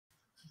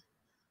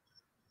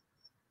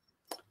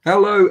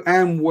Hello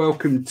and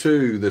welcome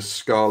to the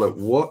Scarlet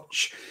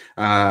Watch,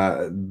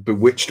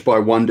 Bewitched by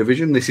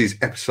WandaVision. This is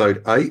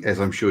episode 8, as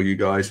I'm sure you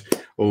guys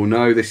all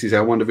know. This is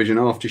our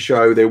WandaVision after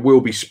show. There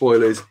will be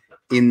spoilers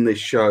in this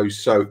show,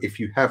 so if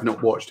you have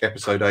not watched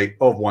episode 8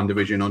 of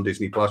WandaVision on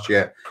Disney Plus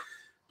yet,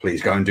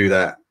 please go and do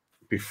that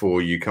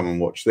before you come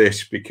and watch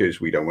this, because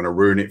we don't want to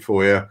ruin it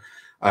for you.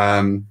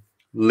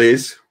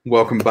 Liz,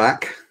 welcome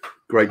back.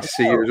 Great to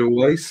see you as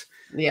always.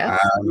 Yeah.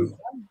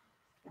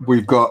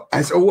 We've got,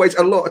 as always,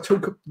 a lot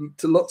to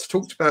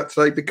talk about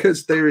today,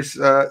 because there is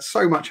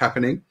so much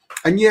happening,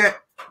 and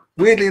yet,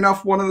 weirdly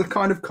enough, one of the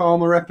kind of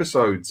calmer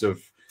episodes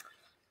of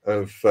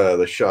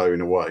the show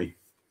in a way.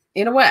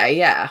 In a way,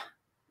 yeah.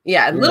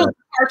 A little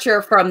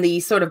departure from the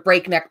sort of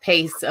breakneck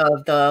pace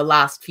of the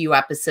last few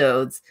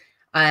episodes.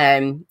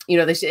 All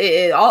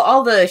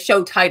the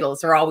show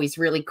titles are always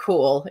really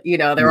cool.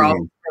 They're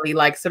all really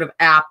like sort of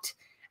apt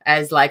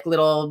as like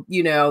little,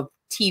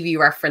 TV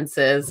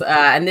references.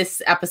 And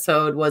this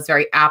episode was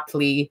very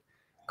aptly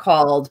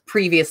called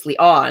Previously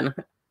On.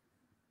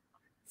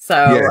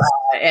 So, Yes.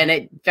 And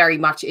it very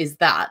much is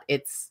that.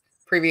 It's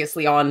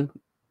previously on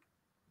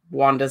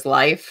Wanda's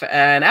life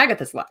and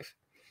Agatha's life.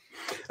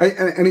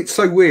 And it's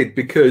so weird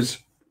because,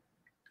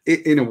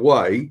 in a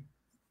way,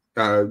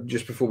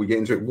 just before we get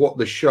into it, what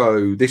the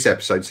show, this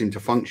episode seemed to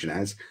function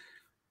as,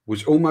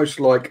 was almost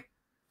like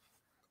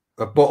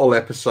a bottle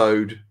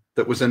episode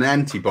that was an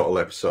anti-bottle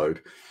episode.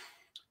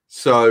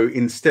 So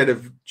instead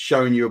of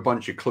showing you a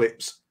bunch of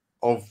clips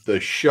of the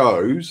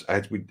shows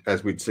as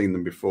we'd seen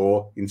them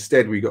before,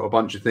 instead we got a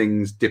bunch of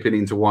things dipping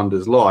into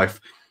Wanda's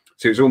life.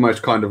 So it's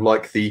almost kind of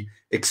like the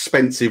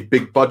expensive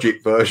big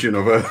budget version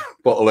of a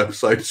bottle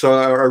episode. So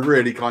I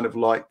really kind of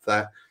liked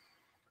that.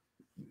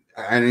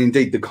 And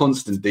indeed the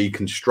constant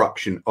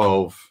deconstruction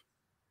of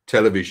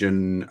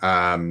television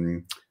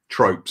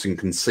tropes and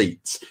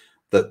conceits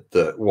that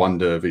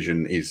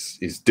WandaVision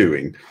is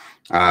doing.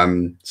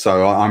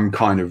 So I'm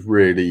kind of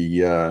really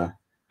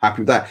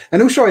happy with that.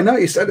 And also I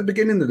noticed at the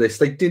beginning of this,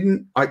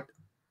 did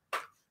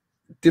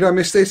I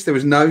miss this? There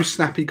was no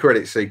snappy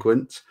credit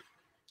sequence.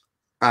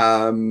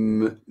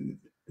 No,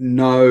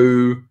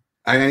 and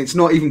it's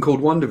not even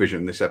called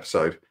WandaVision this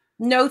episode.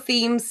 No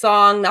theme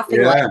song,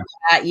 nothing like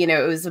that.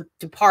 It was a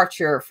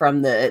departure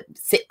from the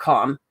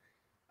sitcom.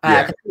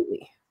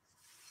 Completely.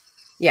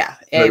 Yeah,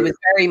 it was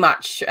very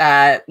much,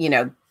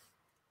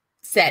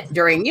 set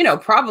during,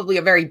 probably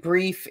a very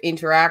brief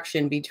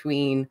interaction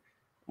between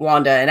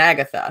Wanda and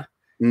Agatha.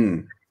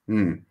 And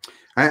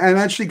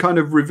actually kind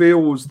of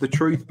reveals the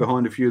truth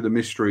behind a few of the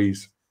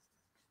mysteries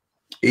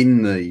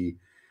in the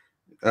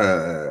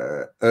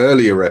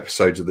earlier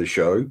episodes of the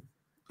show,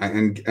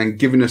 and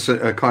giving us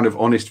a kind of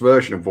honest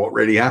version of what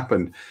really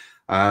happened,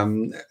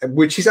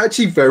 which is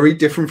actually very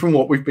different from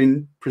what we've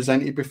been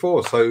presented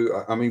before.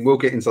 So, I mean, we'll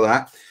get into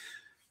that.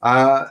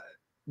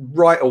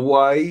 Right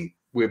away,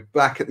 we're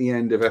back at the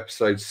end of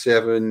episode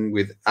 7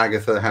 with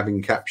Agatha having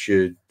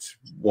captured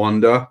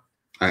Wanda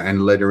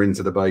and led her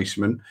into the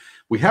basement.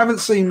 We haven't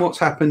seen what's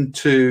happened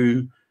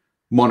to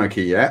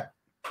Monarchy yet,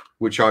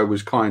 which I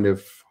was kind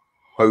of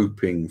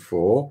hoping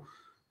for.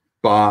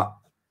 But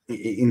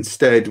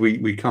instead,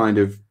 we kind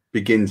of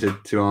begin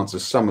to answer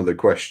some of the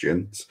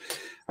questions.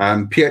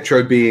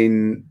 Pietro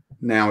being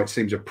now, it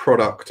seems, a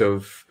product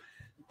of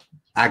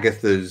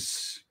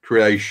Agatha's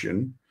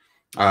creation.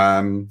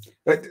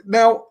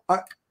 Now,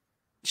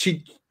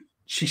 she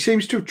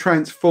seems to have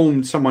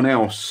transformed someone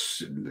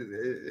else.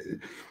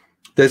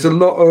 There's a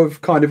lot of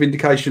kind of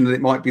indication that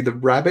it might be the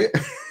rabbit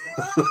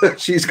that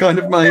she's kind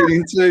of made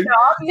into.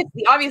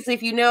 Obviously,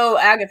 if you know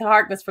Agatha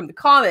Harkness from the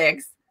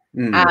comics,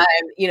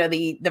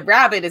 the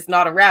rabbit is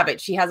not a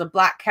rabbit. She has a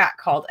black cat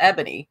called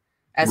Ebony.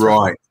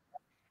 Right.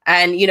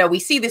 And, we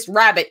see this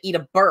rabbit eat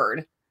a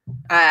bird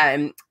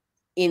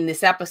in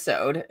this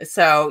episode.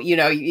 So,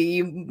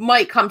 you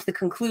might come to the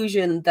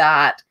conclusion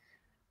that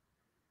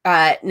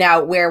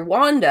now where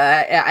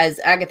Wanda, as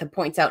Agatha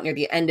points out near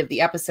the end of the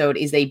episode,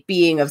 is a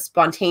being of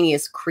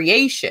spontaneous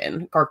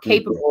creation or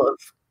capable of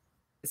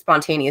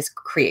spontaneous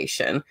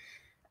creation,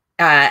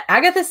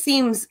 Agatha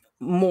seems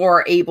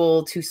more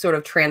able to sort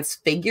of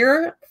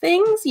transfigure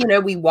things.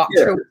 We watch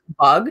her with a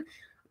bug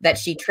that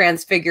she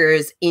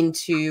transfigures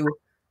into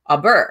a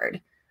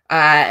bird.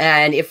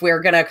 And if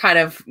we're going to kind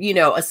of,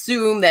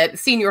 assume that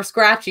Senior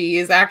Scratchy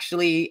is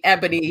actually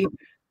Ebony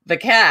the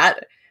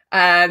cat,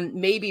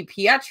 maybe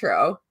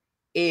Pietro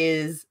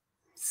is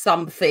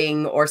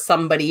something or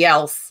somebody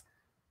else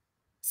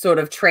sort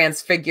of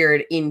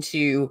transfigured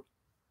into,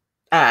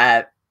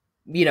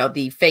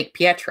 the fake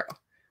Pietro.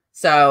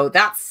 So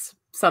that's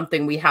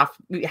something we have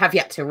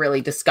yet to really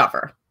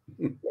discover.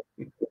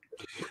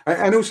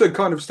 And also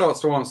kind of starts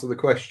to answer the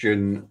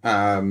question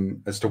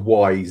as to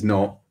why he's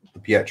not the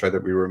Pietro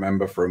that we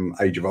remember from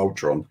Age of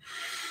Ultron.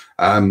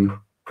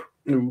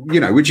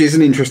 Which is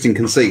an interesting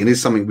conceit and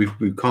is something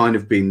we've kind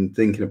of been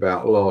thinking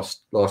about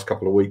last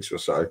couple of weeks or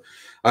so.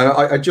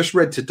 I just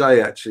read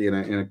today, actually, in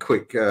a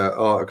quick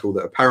article,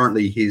 that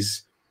apparently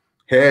his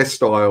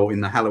hairstyle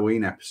in the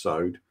Halloween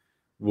episode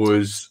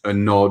was a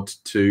nod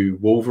to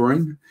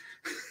Wolverine.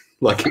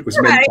 like it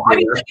was meant to be. I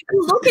mean, if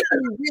you look at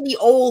the really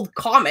old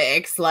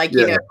comics, like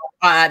Yeah.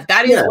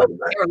 that is what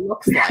hair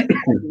looks like.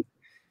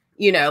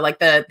 Like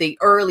the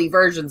early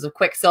versions of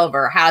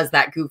Quicksilver has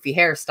that goofy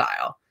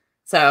hairstyle.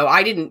 So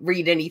I didn't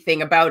read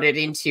anything about it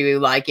into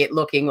like it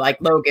looking like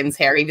Logan's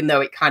hair, even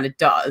though it kind of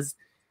does,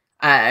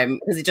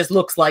 because it just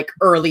looks like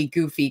early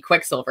goofy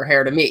Quicksilver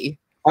hair to me.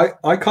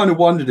 I kind of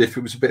wondered if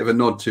it was a bit of a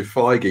nod to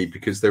Feige,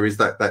 because there is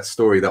that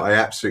story that I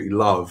absolutely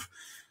love,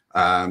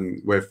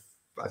 where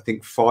I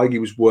think Feige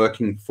was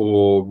working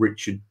for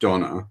Richard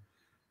Donner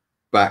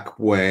back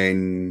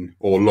when,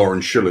 or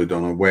Lauren Schuller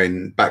Donner,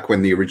 back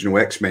when the original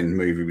X-Men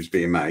movie was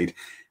being made,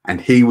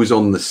 and he was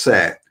on the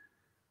set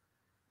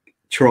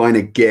trying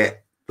to get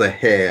the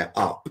hair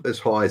up as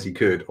high as he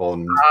could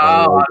on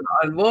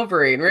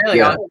Wolverine, really.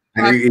 Yeah.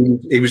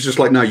 And he was just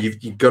like, no,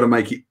 you've got to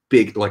make it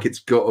big, like it's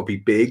got to be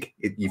big.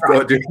 You've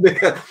got to do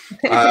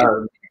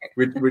that,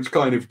 which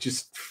kind of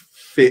just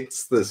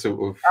fits the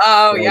sort of.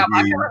 Oh yeah,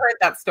 I've never heard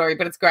that story,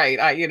 but it's great.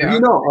 You're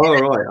not. Oh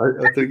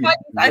right, I think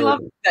I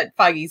love that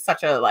Feige's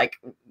such a like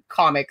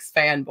comics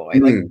fanboy,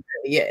 like he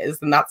really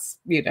is, and that's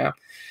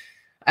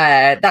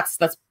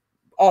that's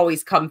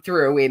always come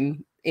through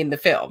in the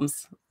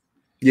films.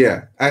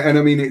 Yeah, and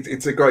I mean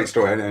it's a great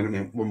story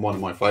and one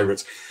of my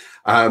favorites.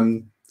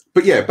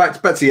 But yeah,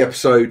 back to the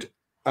episode.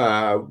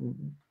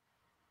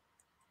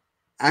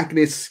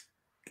 Agnes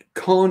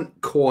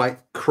can't quite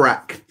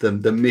crack the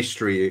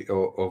mystery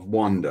of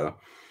Wanda,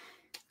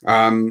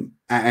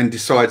 and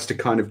decides to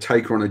kind of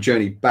take her on a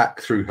journey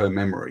back through her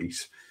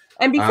memories.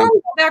 And before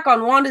we go back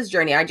on Wanda's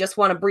journey, I just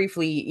want to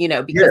briefly,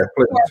 because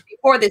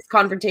before this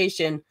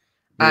confrontation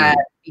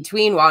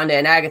between Wanda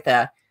and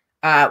Agatha,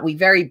 we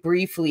very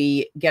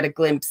briefly get a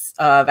glimpse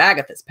of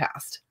Agatha's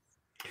past.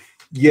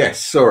 Yes,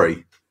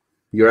 sorry.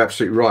 You're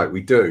absolutely right.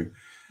 We do.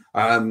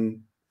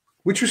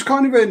 Which was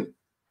kind of an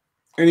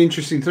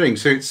interesting thing.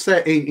 So it's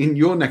set in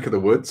your neck of the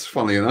woods,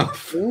 funnily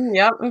enough.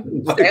 Yep.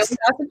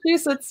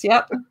 Massachusetts,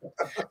 yep.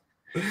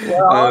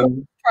 Where all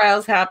the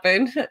trials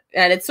happened.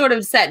 And it's sort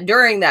of set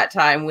during that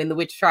time when the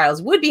witch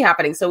trials would be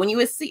happening. So when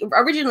you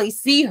originally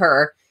see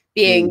her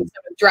being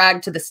sort of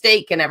dragged to the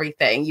stake and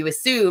everything, you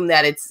assume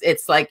that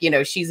it's like,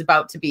 she's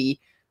about to be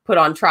put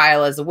on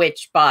trial as a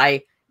witch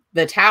by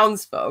the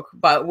townsfolk,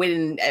 but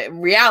when in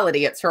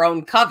reality it's her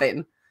own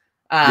coven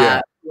who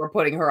are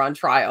putting her on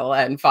trial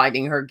and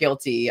finding her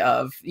guilty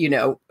of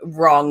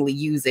wrongly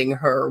using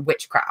her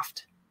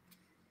witchcraft.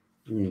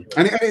 And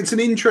it's an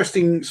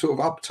interesting sort of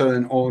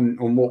upturn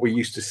on what we're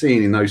used to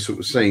seeing in those sort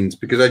of scenes,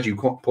 because as you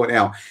point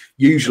out,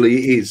 usually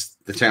it is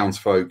the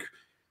townsfolk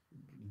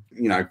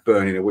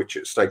burning a witch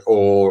at stake,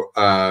 or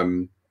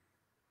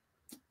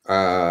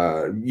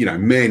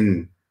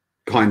men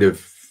kind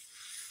of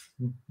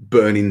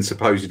burning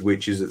supposed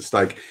witches at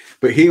stake.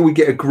 But here we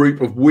get a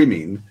group of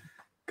women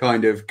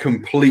kind of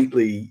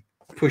completely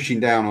pushing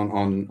down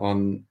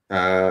on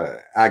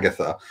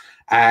Agatha,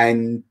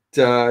 and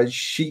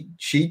she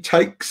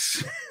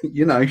takes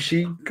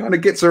she kind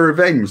of gets her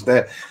revenge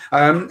there,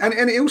 and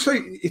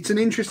it's an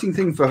interesting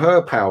thing for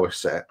her power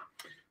set,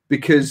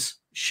 because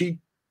she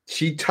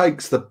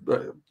takes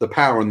the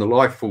power and the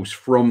life force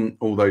from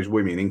all those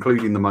women,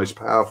 including the most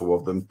powerful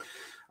of them,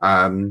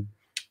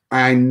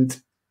 and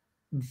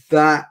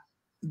that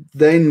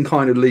then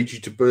kind of leads you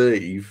to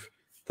believe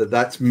that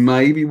that's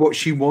maybe what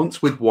she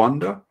wants with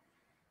Wanda,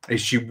 is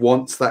she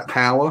wants that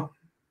power.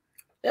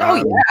 I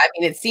mean,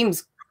 it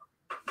seems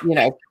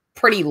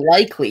pretty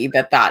likely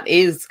that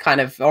is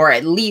kind of, or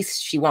at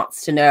least she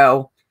wants to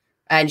know,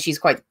 and she's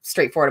quite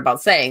straightforward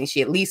about saying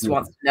she at least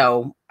wants to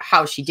know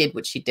how she did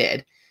what she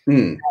did.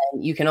 And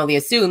you can only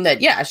assume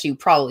that she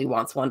probably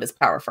wants Wanda's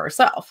power for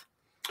herself.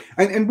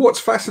 And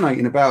what's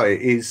fascinating about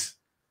it is,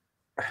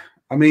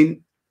 I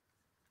mean,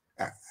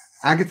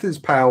 Agatha's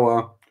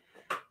power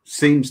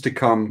seems to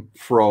come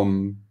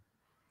from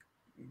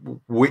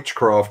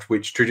witchcraft,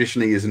 which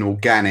traditionally is an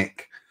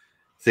organic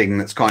thing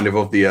that's kind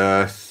of the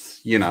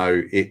earth.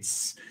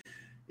 It's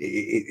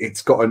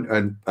got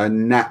a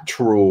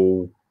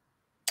natural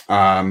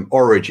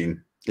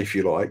origin, if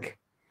you like.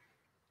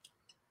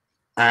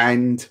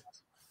 And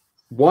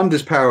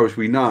Wanda's power, as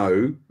we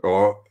know,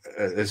 or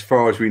as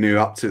far as we knew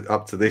up to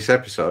this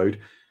episode,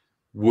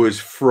 was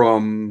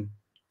from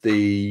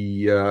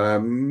the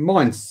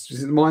Mind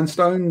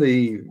Stone.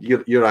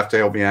 You'll have to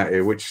help me out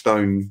here. Which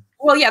stone?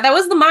 Well, yeah, that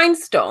was the Mind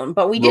Stone,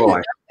 but we didn't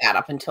know that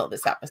up until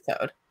this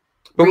episode.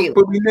 But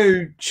we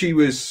knew she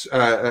was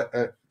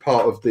a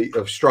part of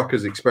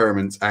Strucker's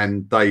experiments,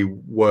 and they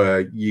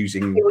were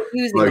using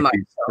the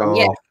Mind Stone.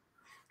 Yeah.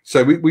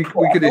 So we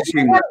could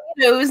assume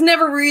it was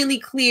never really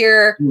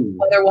clear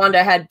whether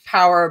Wanda had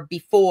power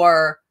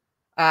before,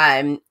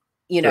 involvement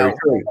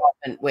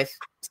with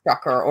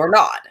Strucker or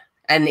not.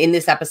 And in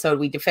this episode,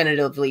 we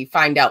definitively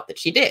find out that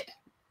she did.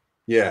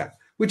 Yeah,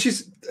 which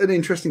is an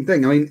interesting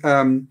thing. I mean,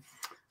 and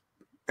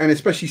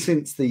especially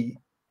since the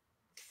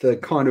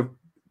kind of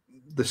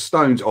the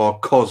stones are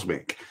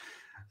cosmic,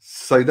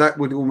 so that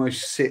would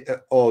almost sit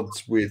at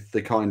odds with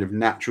the kind of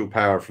natural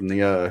power from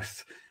the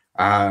earth.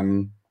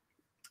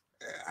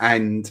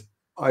 And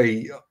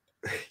I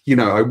you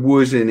know, I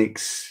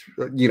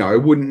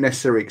wouldn't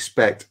necessarily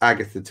expect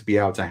Agatha to be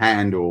able to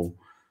handle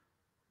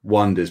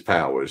Wanda's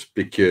powers,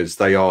 because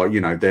they are, you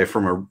know, they're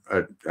from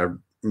a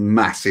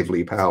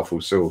massively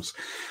powerful source.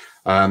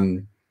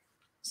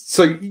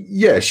 So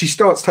yeah, she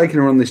starts taking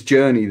her on this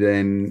journey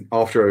then,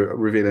 after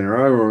revealing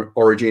her own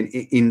origin,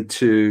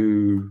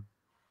 into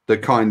the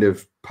kind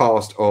of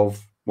past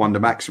of Wanda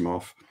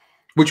Maximoff,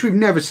 which we've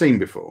never seen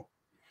before.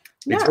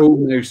 Yeah. It's all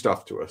new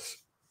stuff to us.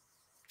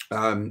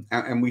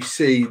 And we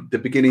see the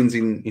beginnings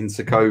in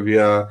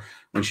Sokovia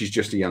when she's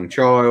just a young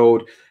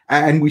child.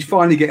 And we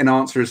finally get an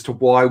answer as to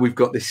why we've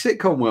got this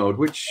sitcom world,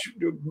 which,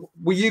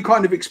 were you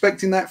kind of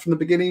expecting that from the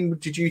beginning?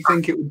 Did you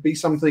think it would be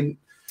something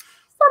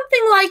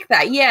like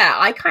that? Yeah,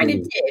 I kind of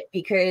did,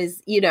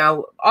 because, you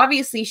know,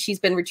 obviously she's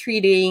been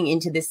retreating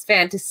into this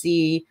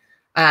fantasy,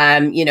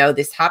 you know,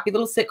 this happy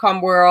little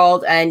sitcom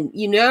world. And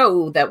you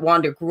know that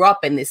Wanda grew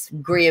up in this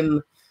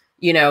grim,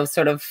 you know,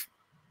 sort of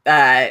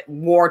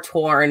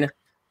war-torn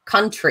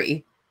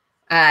country,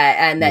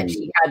 and that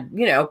she had,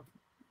 you know,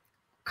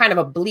 kind of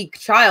a bleak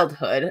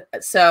childhood.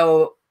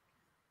 So,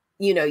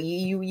 you know,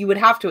 you would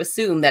have to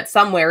assume that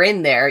somewhere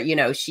in there, you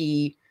know,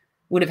 she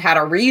would have had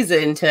a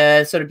reason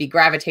to sort of be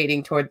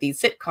gravitating toward these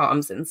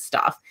sitcoms and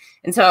stuff.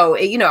 And so,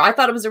 you know, I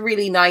thought it was a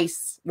really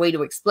nice way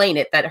to explain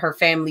it, that her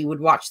family would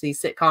watch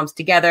these sitcoms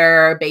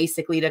together,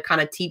 basically to kind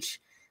of teach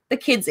the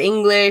kids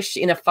English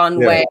in a fun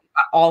way,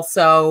 but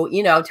also,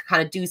 you know, to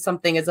kind of do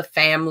something as a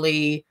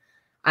family.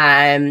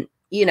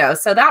 You know,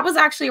 so that was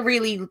actually a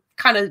really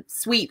kind of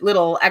sweet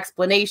little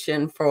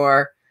explanation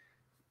for,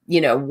 you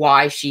know,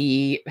 why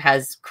she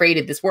has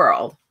created this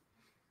world.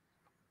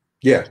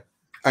 Yeah.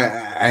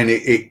 And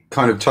it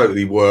kind of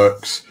totally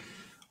works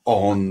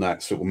on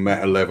that sort of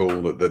meta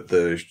level that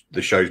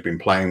the show's been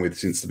playing with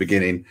since the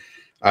beginning.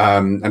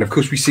 And of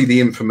course, we see the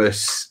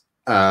infamous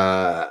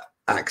the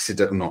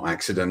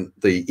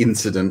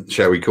incident,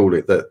 shall we call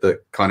it, that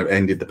kind of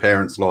ended the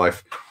parents'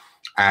 life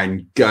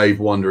and gave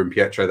Wanda and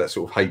Pietro that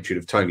sort of hatred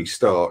of Tony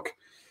Stark.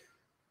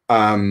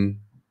 But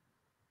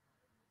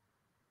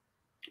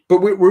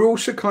we're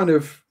also kind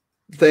of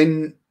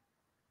then,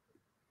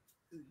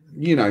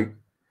 you know,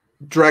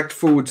 dragged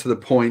forward to the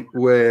point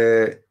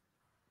where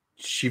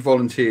she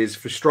volunteers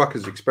for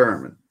Strucker's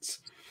experiments.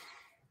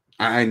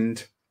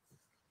 And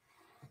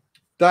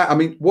that, I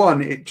mean,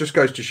 one, it just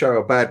goes to show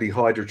how badly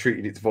Hydra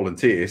treated its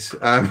volunteers.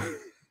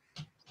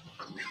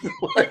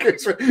 Like,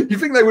 you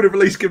think they would have at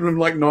least given them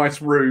like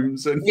nice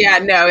rooms? And yeah,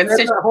 no,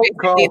 instead of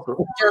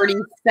dirty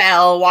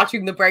cell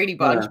watching the Brady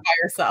Bunch by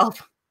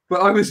herself.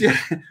 But I was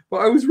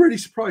really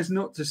surprised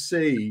not to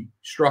see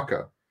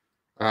Strucker,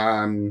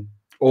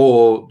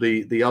 or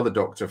the other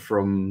Doctor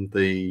from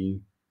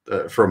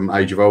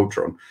Age of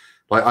Ultron.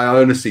 Like, I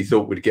honestly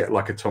thought we'd get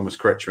like a Thomas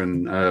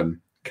Kretschmann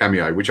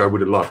cameo, which I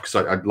would have loved,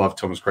 because I love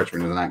Thomas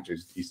Kretschmann as an actor.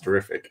 He's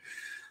terrific.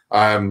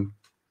 And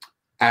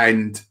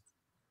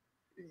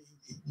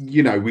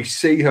you know, we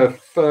see her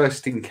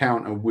first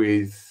encounter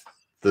with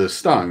the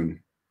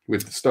stone,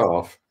 with the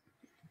staff,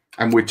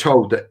 and we're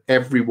told that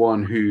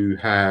everyone who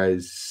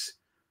has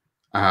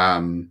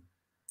kind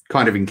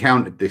of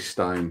encountered this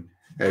stone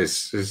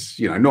has,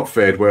 you know, not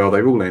fared well.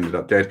 They've all ended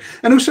up dead.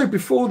 And also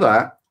before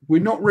that,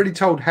 we're not really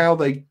told how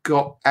they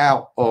got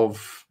out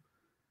of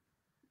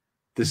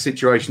the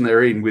situation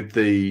they're in with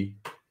the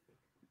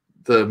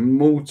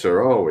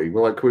mortar, are we?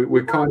 Like,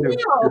 we're kind of...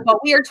 No,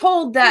 but we are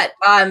told that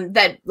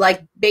that,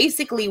 like,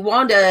 basically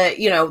Wanda,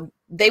 you know,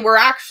 they were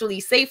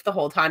actually safe the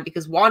whole time,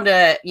 because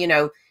Wanda, you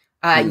know,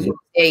 used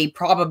a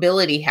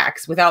probability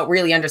hex without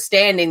really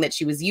understanding that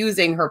she was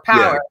using her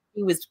power. Yeah.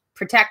 She was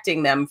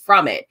protecting them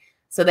from it.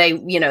 So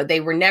they, you know, they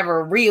were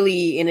never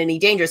really in any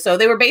danger. So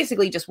they were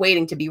basically just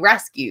waiting to be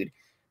rescued.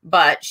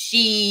 But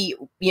she,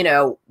 you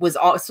know, was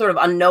sort of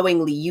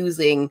unknowingly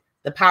using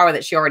the power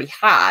that she already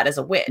had as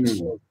a witch.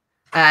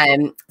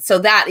 So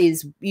that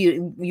is,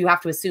 you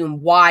have to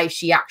assume why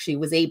she actually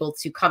was able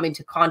to come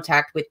into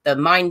contact with the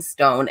Mind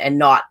Stone and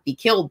not be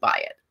killed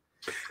by it.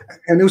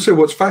 And also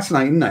what's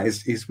fascinating in that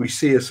is we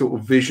see a sort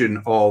of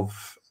vision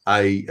of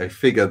a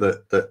figure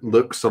that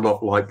looks a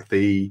lot like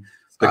the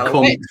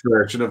comic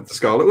version of the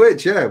Scarlet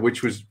Witch,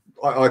 which was,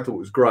 I thought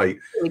was great.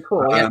 Really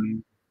cool,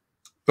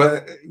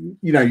 But,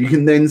 you know, you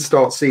can then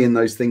start seeing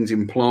those things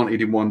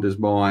implanted in Wanda's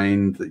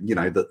mind, you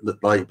know,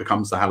 that like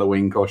becomes the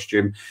Halloween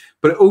costume.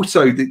 But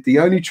also the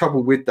only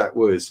trouble with that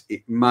was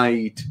it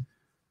made,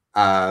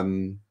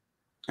 and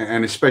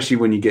especially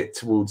when you get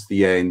towards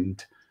the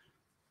end,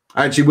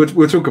 actually,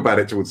 we'll talk about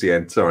it towards the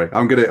end. Sorry,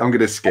 I'm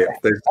gonna skip.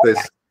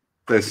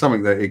 There's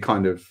something that it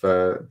kind of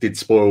did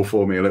spoil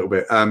for me a little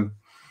bit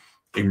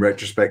in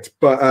retrospect.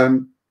 But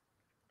and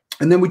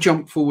then we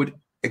jump forward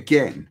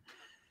again.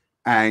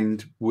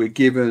 And we're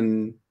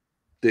given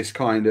this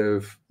kind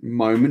of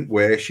moment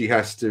where she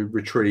has to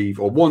retrieve,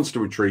 or wants to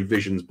retrieve,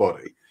 Vision's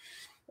body.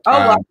 Oh,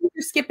 well,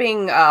 you're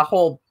skipping a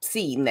whole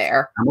scene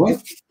there.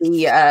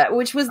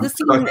 Which was the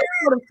scene that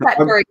sort of set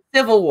for a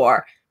civil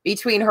war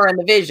between her and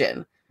the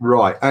Vision.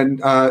 Right. And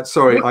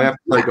sorry, I have to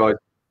say, guys,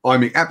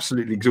 I'm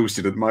absolutely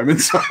exhausted at the moment,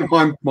 so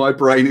my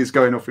brain is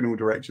going off in all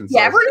directions.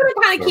 Yeah, so, we're gonna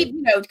kind of keep,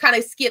 kind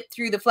of skip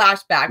through the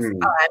flashbacks.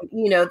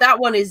 That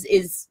one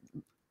is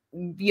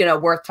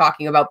worth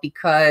talking about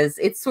because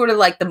it's sort of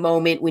like the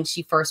moment when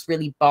she first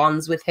really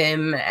bonds with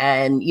him,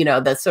 and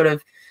the sort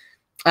of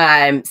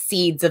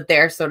seeds of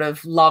their sort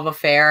of love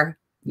affair.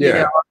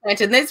 And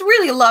it's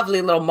really a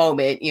lovely little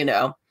moment.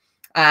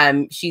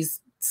 She's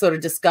sort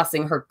of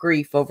discussing her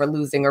grief over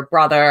losing her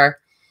brother.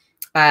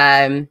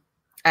 And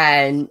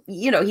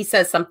he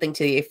says something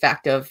to the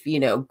effect of,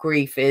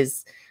 grief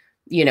is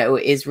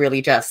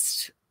really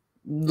just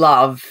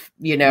love,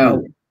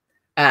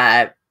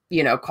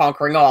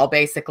 conquering all,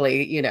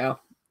 basically,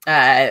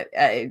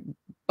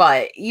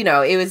 but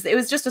it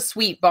was just a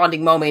sweet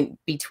bonding moment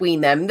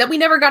between them that we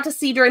never got to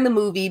see during the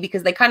movie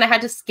because they kind of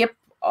had to skip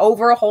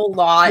over a whole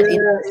lot in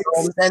the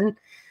films. And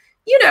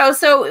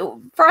so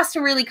for us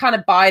to really kind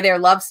of buy their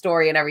love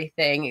story and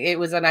everything, it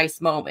was a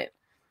nice moment.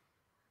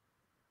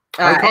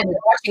 And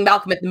watching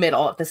Malcolm in the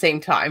Middle at the same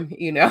time,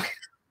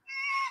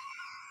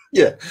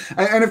 Yeah,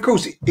 and of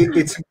course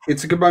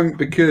it's a good moment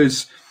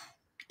because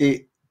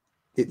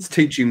it's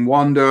teaching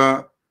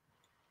Wanda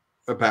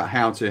about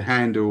how to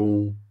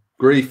handle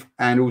grief,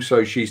 and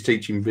also she's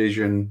teaching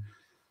Vision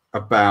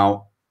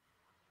about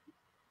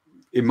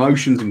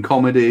emotions and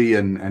comedy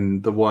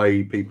and the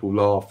way people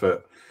will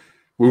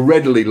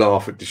readily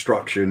laugh at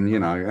destruction,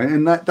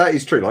 and that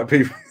is true. Like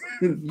people,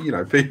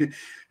 people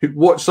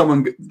watch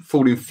someone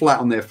falling flat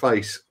on their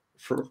face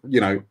for,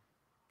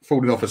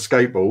 falling off a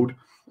skateboard.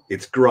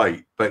 It's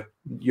great, but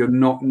you're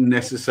not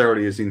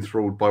necessarily as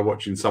enthralled by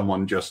watching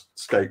someone just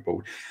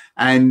skateboard.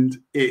 And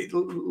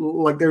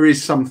there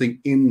is something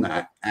in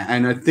that.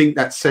 And I think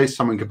that says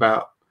something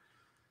about,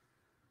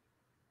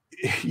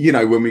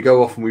 when we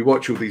go off and we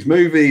watch all these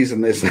movies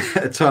and there's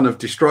a ton of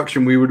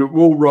destruction, we would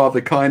all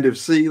rather kind of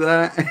see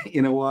that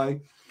in a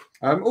way.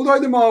 Although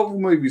the Marvel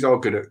movies are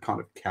good at kind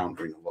of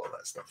countering a lot of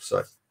that stuff.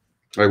 So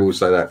I will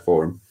say that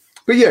for them.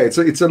 But yeah, it's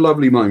a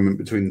lovely moment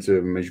between the two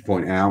of them, as you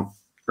point out.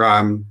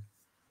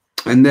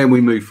 And then we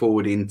move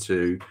forward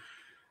into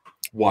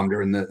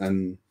Wanda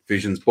and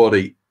Vision's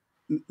body.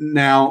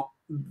 Now,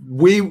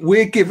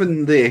 we're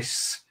given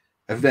this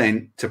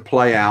event to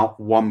play out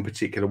one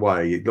particular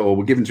way, or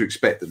we're given to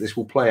expect that this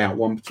will play out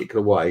one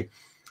particular way,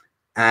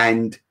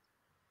 and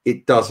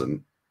it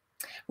doesn't.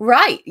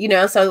 Right.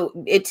 So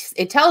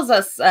it tells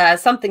us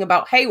something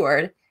about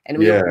Hayward,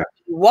 and he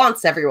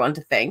wants everyone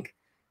to think,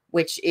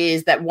 which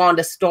is that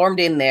Wanda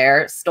stormed in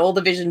there, stole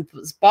the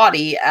Vision's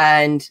body,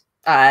 and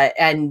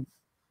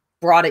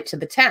brought it to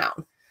the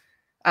town.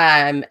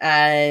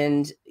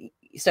 And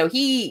so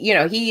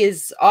he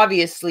is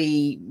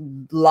obviously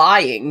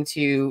lying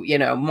to,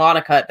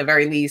 Monica at the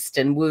very least,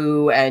 and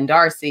Wu and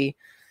Darcy,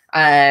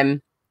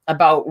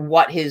 about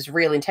what his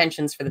real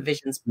intentions for the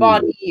Vision's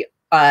body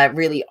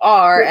really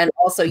are, and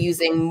also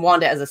using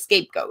Wanda as a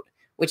scapegoat,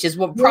 which is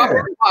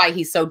probably why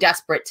he's so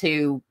desperate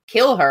to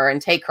kill her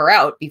and take her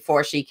out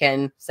before she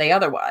can say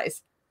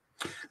otherwise.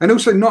 And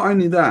also, not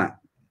only that,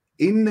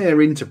 in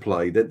their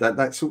interplay,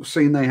 that sort of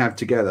scene they have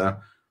together,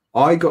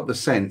 I got the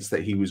sense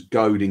that he was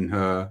goading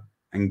her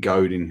and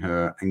goading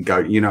her and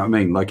you know what I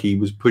mean? Like he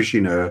was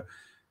pushing her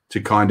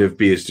to kind of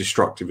be as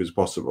destructive as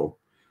possible.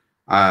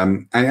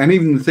 And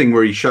even the thing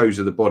where he shows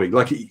her the body,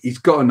 like he's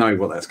got to know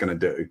what that's going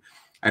to do.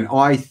 And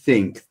I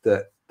think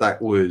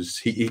that was,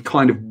 he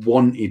kind of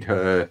wanted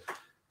her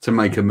to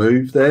make a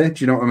move there.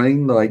 Do you know what I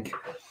mean? Like,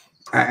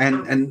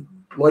 and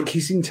like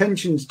his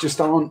intentions just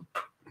aren't,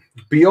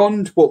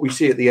 beyond what we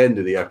see at the end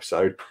of the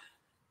episode,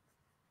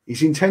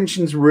 his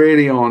intentions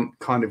really aren't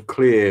kind of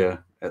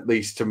clear, at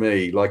least to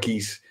me. Like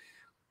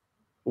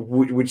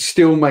which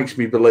still makes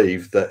me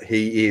believe that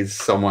he is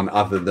someone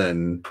other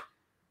than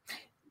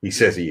he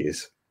says he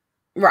is.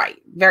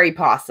 Right. Very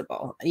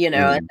possible, and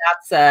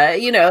that's,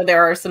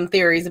 there are some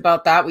theories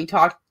about that. We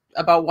talked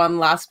about one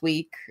last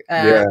week.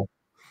 But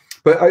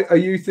are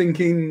you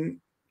thinking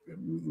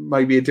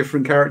maybe a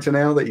different character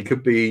now that he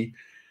could be?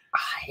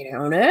 I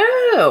don't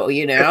know,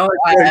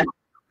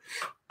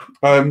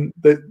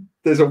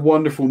 There's a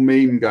wonderful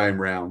meme going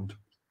around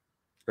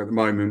at the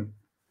moment,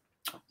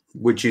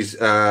 which is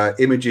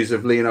images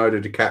of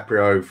Leonardo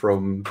DiCaprio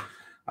from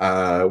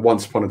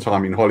Once Upon a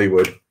Time in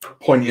Hollywood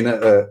pointing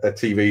at a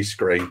TV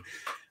screen.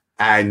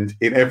 And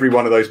in every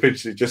one of those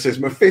pictures, it just says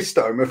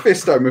Mephisto,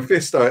 Mephisto,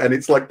 Mephisto. And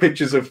it's like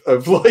pictures of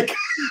like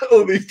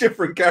all these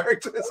different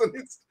characters. I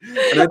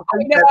know.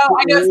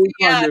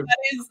 Yeah, that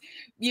is,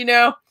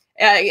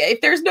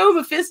 if there's no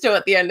Mephisto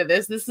at the end of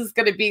this is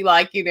going to be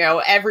like,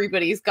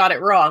 everybody's got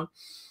it wrong.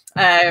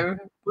 But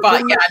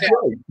yeah,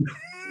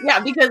 yeah,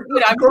 because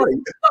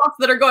thoughts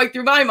that are going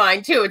through my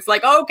mind too. It's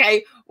like,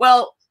 okay,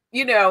 well,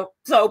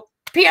 so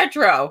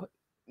Pietro,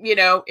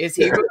 is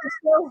he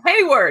Mephisto?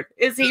 Hayward,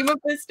 is he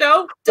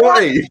Mephisto?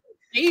 Is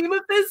he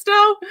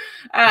Mephisto?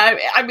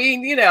 I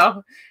mean,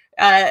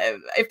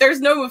 if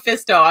there's no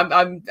Mephisto,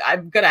 I'm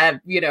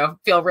gonna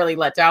feel really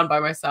let down by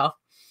myself.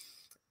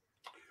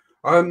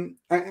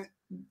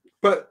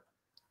 But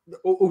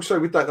also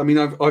with that, I mean,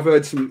 I've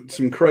heard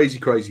some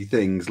crazy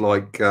things,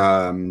 like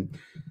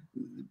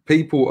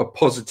people are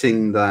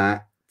positing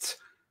that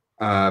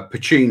Al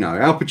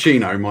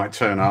Pacino might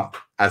turn up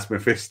as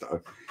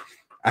Mephisto,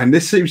 and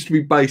this seems to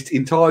be based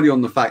entirely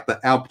on the fact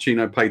that Al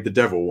Pacino played the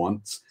devil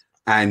once,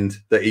 and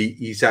that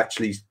he's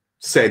actually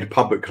said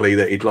publicly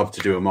that he'd love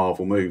to do a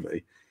Marvel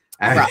movie.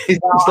 And right.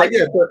 it's like,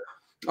 yeah, but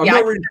I'm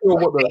not really sure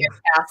what the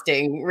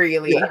casting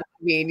really. Yeah. I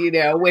mean,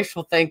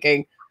 wishful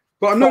thinking.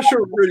 But I'm not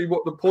sure really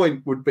what the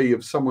point would be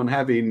of someone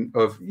having,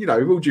 of, with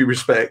all due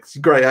respect, he's a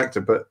great actor,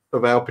 but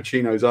of Al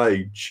Pacino's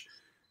age,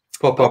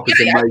 pop up as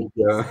a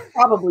major.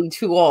 Probably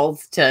too old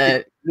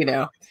to,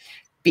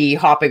 be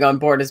hopping on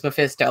board as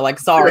Mephisto. Like,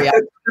 sorry,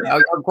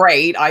 you're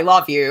great, I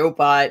love you,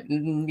 but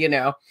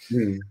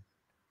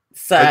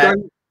So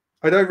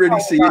I don't really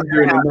see him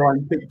doing a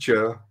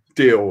 9-picture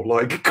deal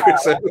like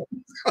Chris Evans.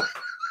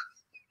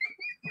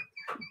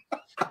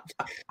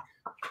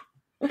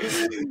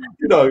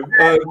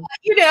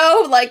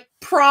 Like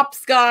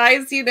props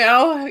guys, he's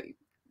a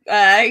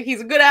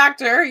good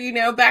actor,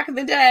 back in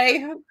the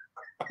day.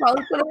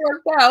 Probably could have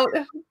worked out.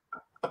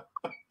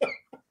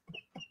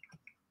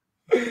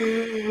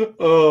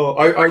 Oh,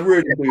 I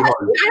really do hope.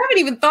 I haven't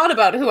even thought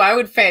about who I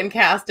would fan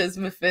cast as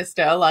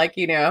Mephisto, like,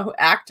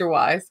 actor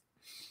wise.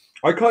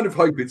 I kind of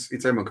hope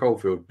it's Emma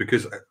Caulfield,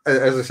 because,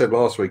 as I said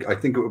last week, I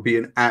think it would be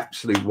an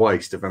absolute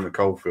waste of Emma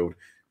Caulfield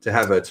to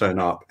have her turn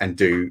up and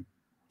do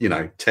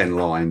 10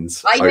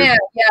 lines. I know,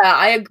 yeah,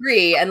 I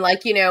agree. And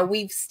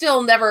we've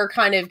still never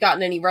kind of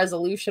gotten any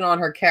resolution on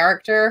her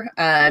character.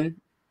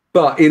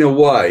 But in a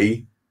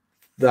way,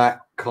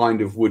 that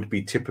kind of would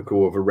be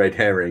typical of a red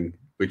herring,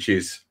 which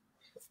is,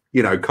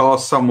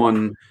 cast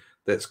someone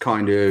that's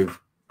kind of,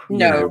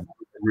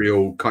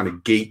 real kind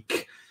of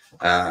geek,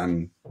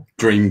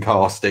 dream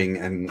casting,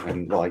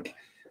 and like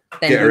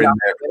then get her in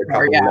there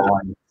for a couple of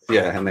lines.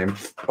 Yeah, and then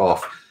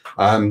off.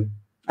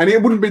 And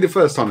it wouldn't be the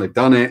first time they've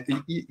done it,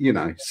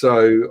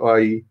 So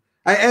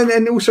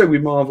and also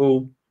with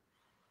Marvel,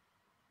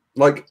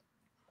 like,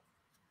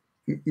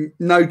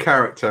 no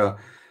character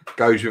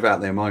goes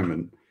without their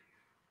moment.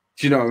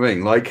 Do you know what I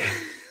mean? Like,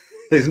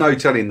 there's no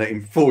telling that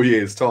in 4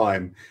 years'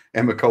 time,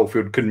 Emma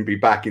Caulfield couldn't be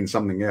back in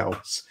something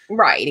else.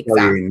 Right,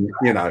 exactly.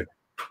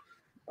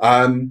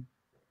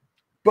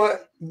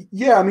 But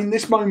yeah, I mean,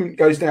 this moment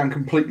goes down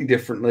completely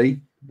differently.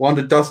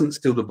 Wanda doesn't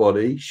steal the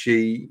body.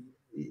 She,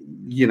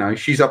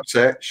 she's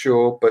upset,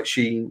 sure, but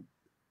she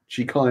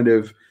kind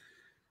of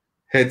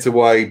heads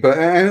away. But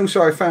and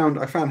also, I found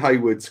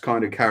Hayward's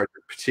kind of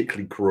character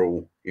particularly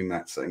cruel in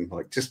that scene,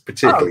 like just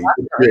particularly,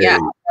 really,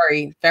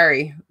 very,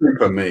 very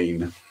super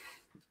mean.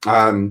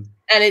 And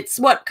it's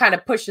what kind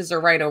of pushes her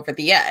right over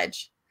the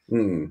edge.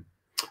 And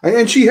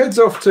she heads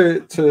off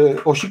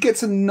or she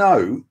gets a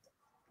note,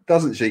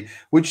 doesn't she?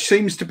 Which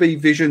seems to be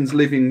Vision's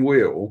living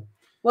will.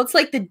 Well, it's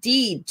like the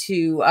deed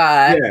to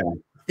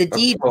the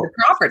deed to the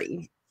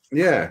property.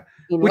 Yeah,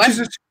 which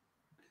is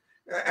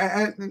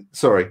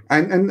sorry,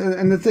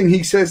 and the thing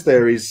he says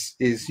there is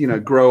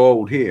grow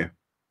old here,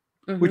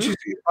 which is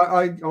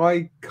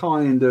I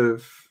kind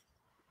of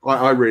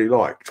I really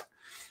liked.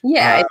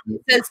 Yeah, it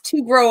says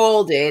to grow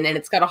old in, and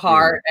it's got a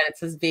heart, and it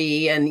says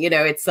V, and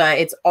it's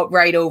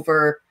right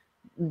over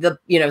the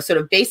sort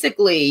of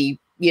basically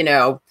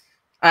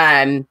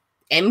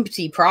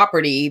empty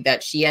property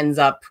that she ends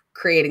up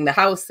creating the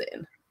house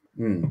in.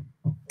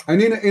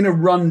 And in a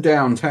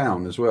run-down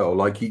town as well.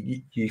 Like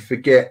you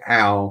forget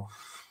how,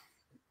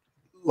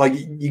 like,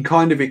 you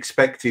kind of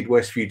expected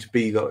Westview to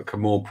be like a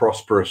more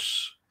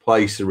prosperous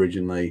place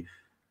originally,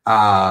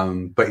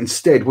 but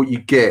instead what you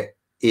get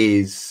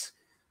is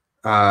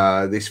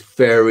this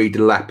very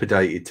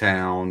dilapidated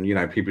town.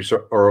 People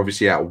are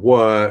obviously out of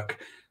work,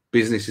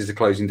 businesses are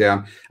closing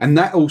down, and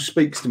that all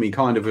speaks to me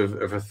kind of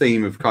a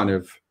theme of kind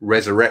of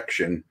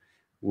resurrection,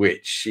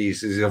 which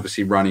is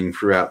obviously running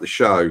throughout the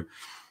show.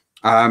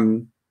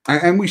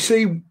 And we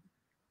see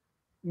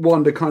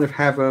Wanda kind of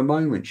have her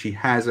moment. She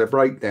has a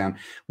breakdown.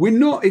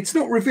 It's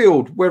not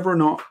revealed whether or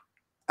not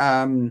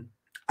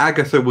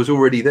Agatha was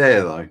already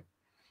there, though.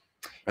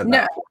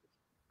 No,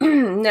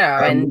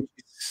 and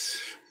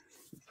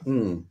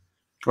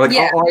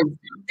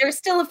there's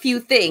still a few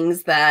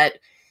things that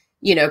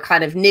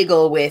kind of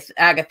niggle with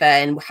Agatha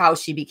and how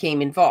she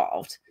became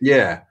involved.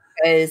 Yeah,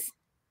 because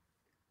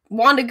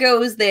Wanda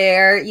goes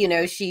there.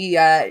 She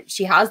has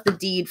the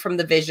deed from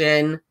the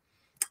Vision.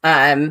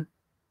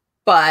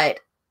 But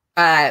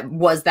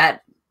was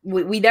that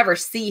we never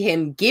see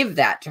him give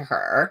that to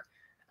her?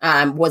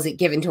 Was it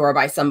given to her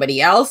by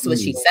somebody else?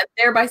 Was she sent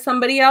there by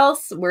somebody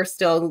else? We're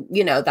still,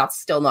 that's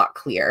still not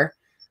clear.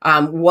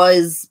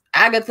 Was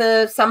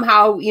Agatha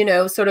somehow,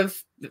 sort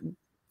of,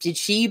 did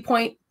she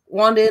point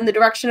Wanda in the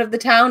direction of the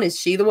town? Is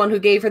she the one who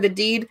gave her the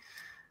deed?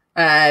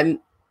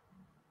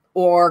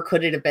 Or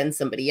could it have been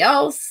somebody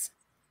else?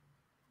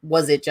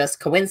 Was it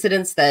just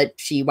coincidence that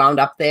she wound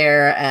up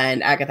there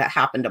and Agatha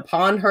happened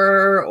upon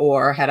her,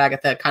 or had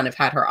Agatha kind of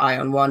had her eye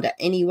on Wanda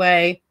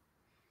anyway?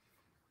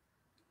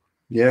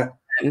 Yeah.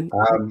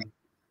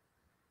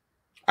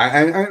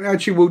 And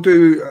actually, we'll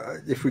do,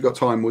 if we got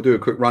time, we'll do a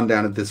quick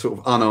rundown of the sort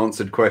of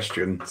unanswered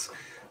questions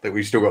that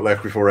we've still got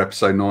left before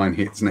episode 9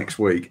 hits next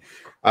week.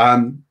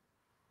 And,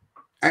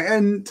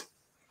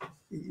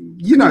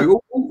 you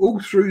know, all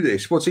through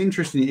this, what's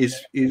interesting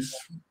is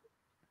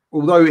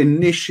although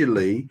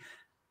initially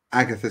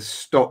Agatha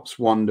stops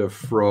Wanda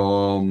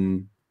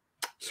from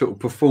sort of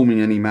performing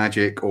any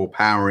magic or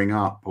powering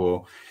up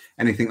or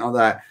anything like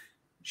that,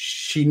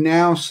 she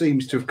now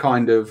seems to have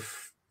kind of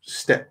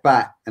step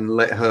back and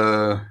let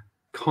her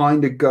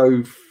kind of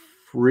go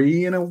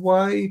free in a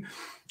way.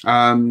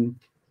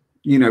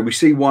 You know, we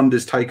see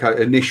Wanda's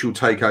initial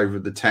takeover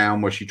of the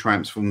town where she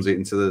transforms it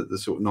into the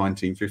sort of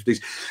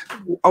 1950s.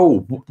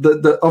 Oh,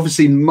 the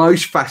obviously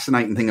most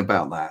fascinating thing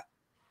about that,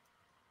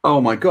 oh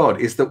my God,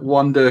 is that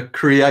Wanda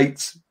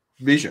creates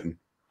Vision.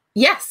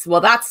 Yes,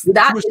 well, that is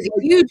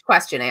a huge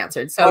question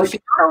answered. So she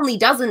not only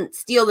doesn't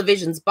steal the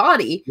Vision's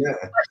body,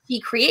 but she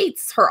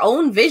creates her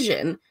own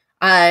Vision,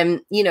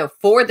 you know,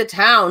 for the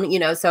town, you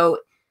know. So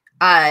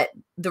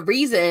the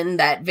reason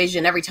that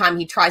Vision, every time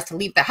he tries to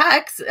leave the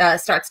hex,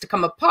 starts to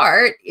come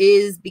apart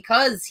is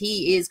because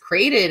he is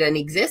created and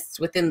exists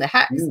within the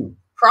hex.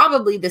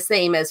 Probably the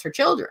same as her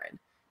children,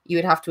 you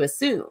would have to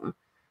assume.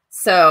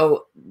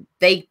 So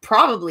they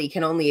probably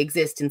can only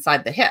exist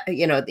inside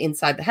the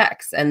inside the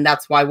hex, and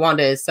that's why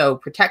Wanda is so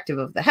protective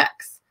of the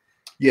hex.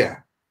 Yeah.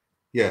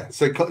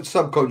 So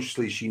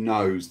subconsciously, she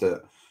knows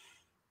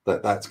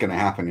that's going to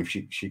happen if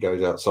she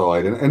goes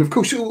outside, and of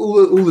course,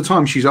 all the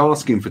time she's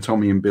asking for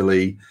Tommy and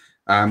Billy.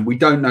 We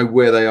don't know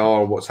where they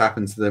are or what's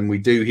happened to them. We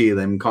do hear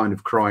them kind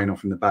of crying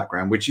off in the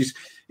background, which is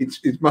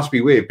it must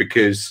be weird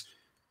because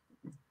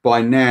by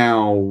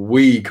now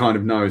we kind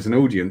of know as an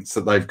audience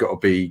that they've got to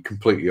be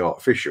completely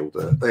artificial,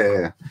 that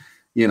they're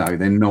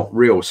not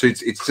real. So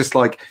it's just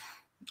like,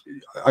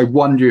 I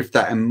wonder if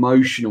that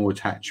emotional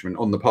attachment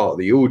on the part of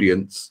the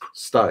audience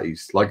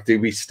stays. Like, do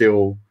we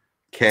still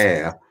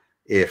care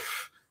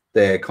if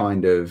they're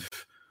kind of,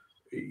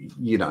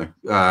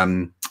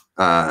 kind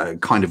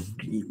of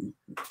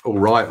all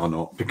right or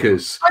not?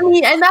 Because I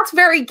mean, and that's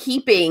very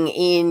keeping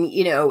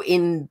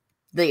in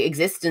the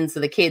existence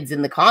of the kids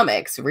in the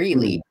comics,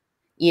 really.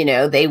 You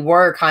know, they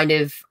were kind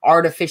of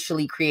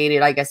artificially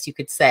created, I guess you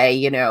could say,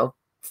 you know,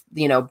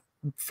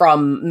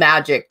 from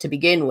magic to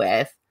begin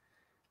with.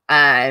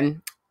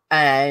 And,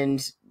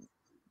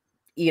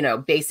 you know,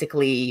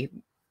 basically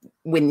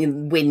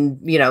when,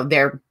 you know,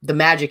 the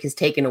magic is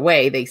taken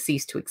away, they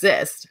cease to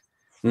exist.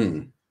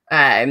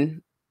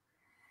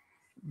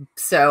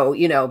 So,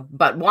 you know,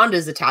 but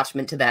Wanda's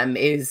attachment to them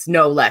is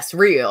no less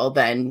real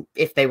than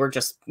if they were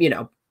just, you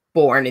know,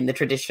 born in the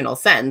traditional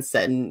sense,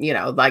 and you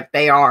know, like,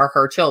 they are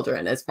her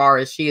children as far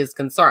as she is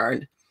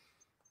concerned,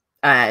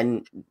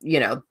 and you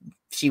know,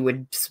 she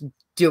would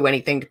do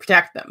anything to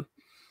protect them.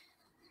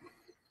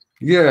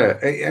 Yeah,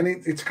 and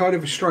it's kind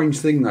of a strange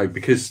thing though,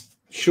 because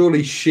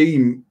surely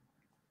she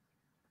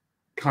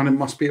kind of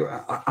must be.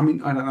 I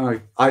mean, I don't know.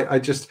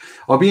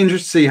 I'll be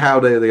interested to see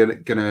how they're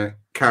going to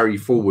carry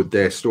forward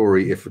their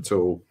story, if at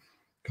all,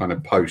 kind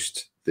of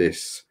post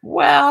this.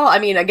 Well, I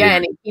mean,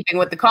 again, in keeping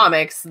with the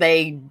comics,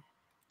 they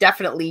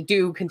definitely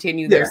do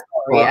continue their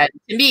story. And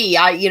to me,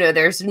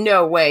 there's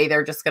no way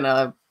they're just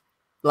gonna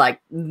like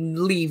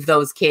leave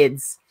those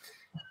kids.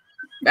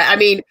 I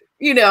mean,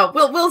 you know,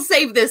 we'll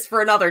save this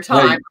for another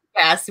time, I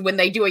guess, when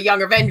they do a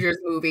Young Avengers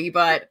movie.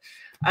 But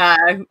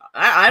I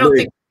don't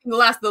think we can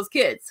last those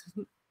kids.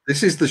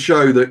 This is the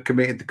show that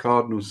committed the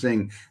cardinal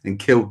sin and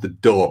killed the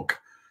dog.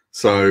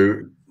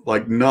 So,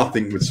 like,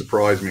 nothing would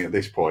surprise me at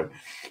this point.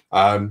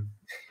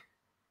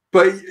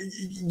 But,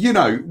 you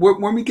know,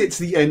 when we get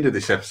to the end of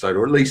this episode,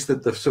 or at least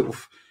the sort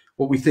of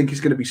what we think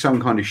is going to be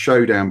some kind of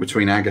showdown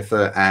between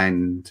Agatha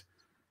and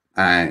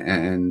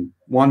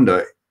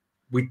Wanda,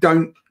 we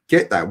don't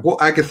get that.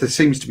 What Agatha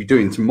seems to be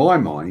doing, to my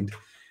mind,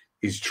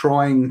 is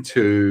trying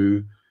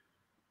to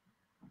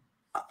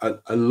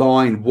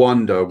align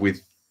Wanda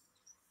with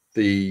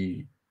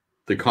the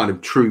kind of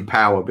true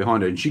power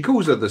behind her. And she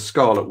calls her the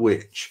Scarlet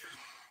Witch.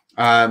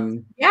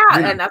 And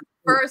that's the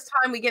first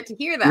time we get to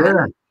hear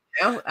that.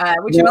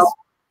 Which was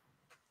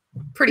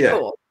pretty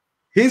cool.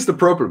 Here's the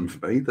problem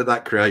for me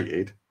that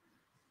created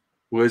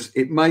was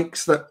it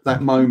makes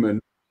that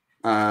moment,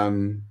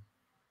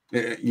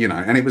 you know,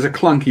 and it was a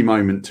clunky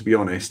moment, to be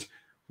honest,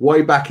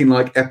 way back in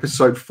like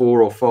episode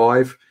 4 or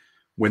 5,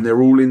 when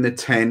they're all in the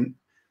tent,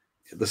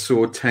 the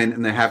sword tent,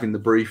 and they're having the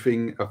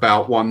briefing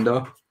about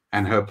Wanda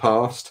and her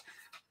past.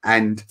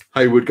 And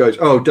Hayward goes,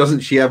 "Oh, doesn't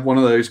she have one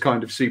of those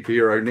kind of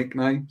superhero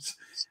nicknames?"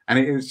 And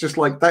it was just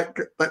like that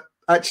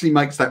actually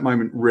makes that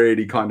moment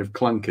really kind of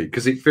clunky,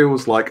 because it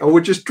feels like, oh, we're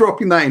just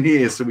dropping that in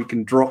here so we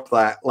can drop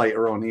that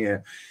later on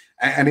here.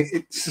 And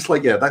it's just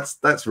like,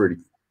 that's really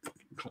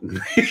Oh,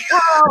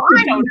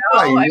 I don't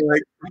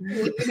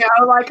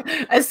know. Like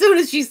as soon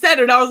as she said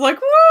it, I was like,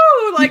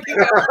 woo, like, you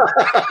know,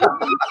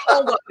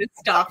 all of this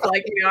stuff.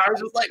 Like, you know, I was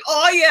just like,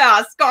 oh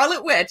yeah,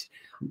 Scarlet Witch.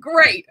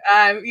 Great.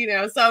 You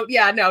know, so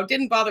yeah, no,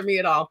 didn't bother me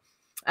at all.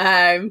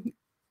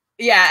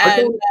 Yeah,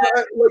 and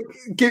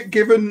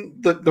given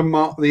the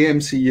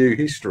MCU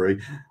history,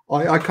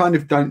 I kind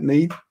of don't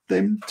need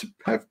them to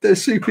have their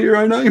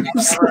superhero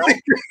names.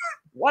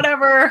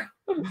 Whatever.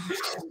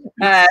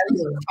 I've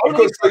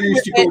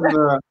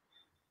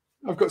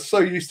got so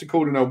used to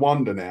calling her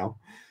Wanda now.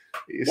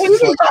 Well, you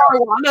can call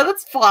her Wanda,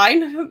 that's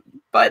fine.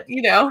 But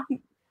now she's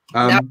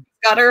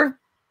got her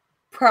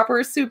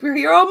proper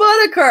superhero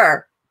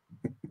moniker.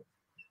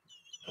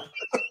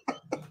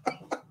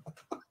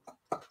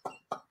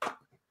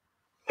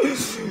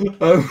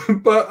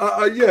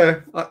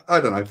 Yeah, I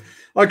don't know.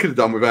 I could have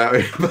done without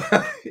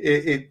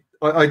it,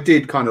 but I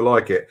did kind of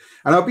like it,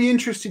 and I'll be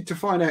interested to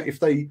find out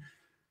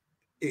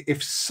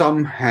if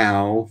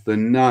somehow the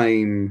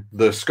name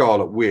the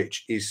Scarlet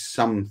Witch is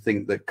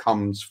something that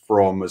comes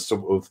from a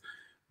sort of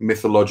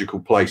mythological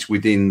place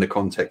within the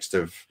context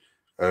of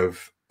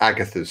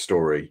Agatha's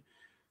story.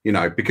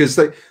 Because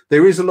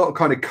there is a lot of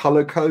kind of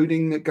color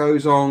coding that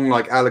goes on.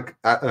 Like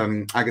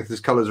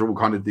Agatha's colors are all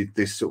kind of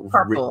this sort of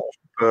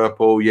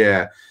purple,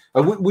 yeah.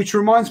 Which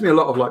reminds me a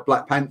lot of like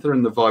Black Panther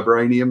and the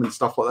vibranium and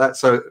stuff like that.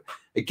 So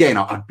again,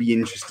 I'd be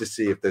interested to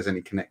see if there's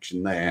any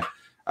connection there.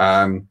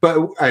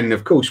 And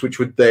of course, which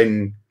would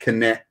then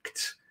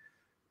connect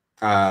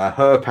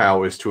her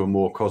powers to a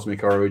more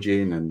cosmic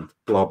origin and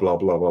blah blah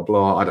blah blah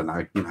blah. I don't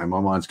know. My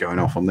mind's going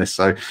off on this,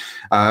 so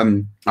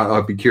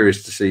I'd be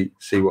curious to see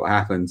what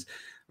happens.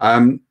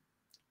 And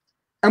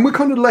we're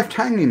kind of left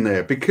hanging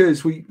there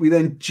because we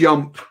then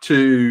jump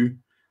to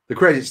the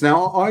credits.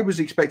 Now, I was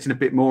expecting a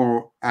bit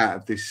more out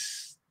of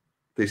this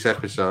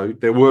episode.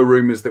 There were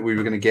rumors that we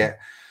were going to get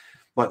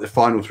like the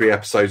final 3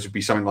 episodes would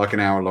be something like an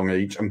hour long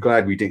each. I'm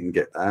glad we didn't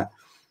get that.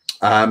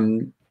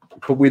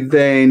 But we're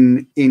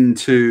then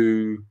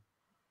into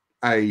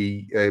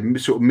a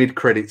sort of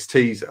mid-credits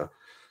teaser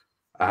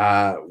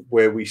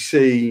where we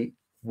see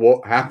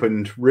what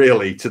happened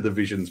really to the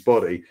Vision's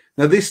body.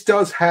 Now, this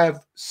does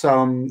have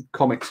some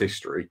comics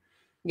history.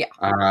 Yeah.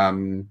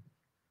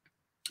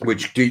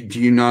 Which do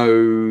you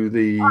know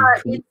the?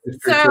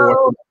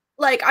 So,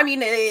 like, I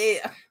mean,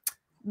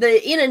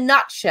 in a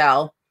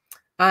nutshell,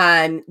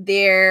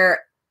 there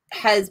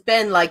has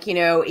been like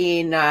in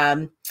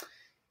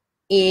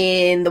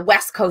the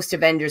West Coast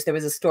Avengers, there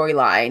was a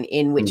storyline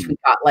in which we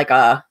got like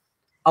a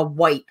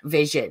white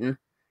Vision.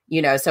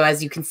 So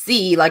as you can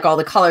see, like all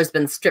the color's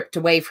been stripped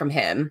away from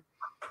him,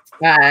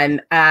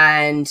 and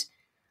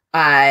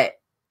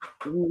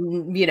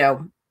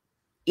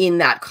in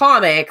that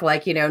comic,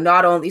 like,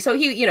 not only, so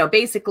he,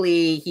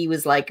 basically he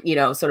was like,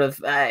 sort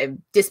of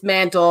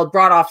dismantled,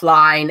 brought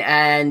offline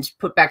and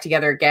put back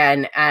together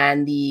again.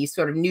 And the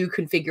sort of new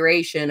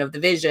configuration of the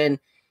Vision,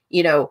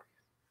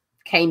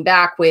 came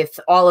back with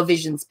all of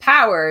Vision's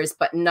powers,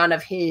 but none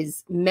of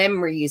his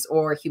memories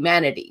or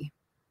humanity.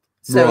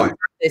 So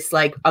this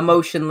like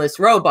emotionless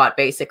robot,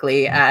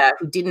 basically,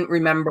 who didn't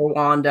remember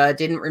Wanda,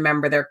 didn't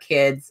remember their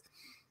kids,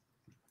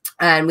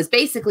 and was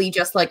basically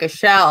just like a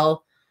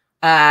shell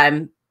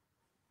of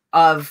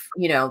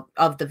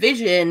the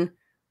Vision,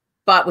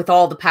 but with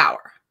all the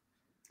power.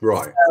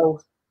 Right. So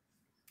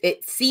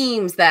it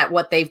seems that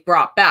what they've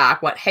brought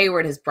back, what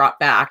Hayward has brought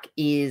back,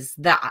 is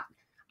that.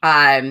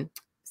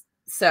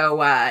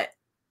 So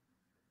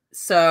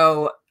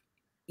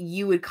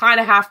you would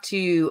kind of have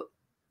to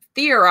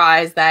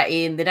theorize that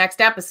in the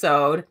next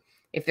episode,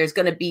 if there's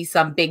going to be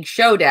some big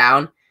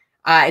showdown,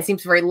 it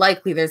seems very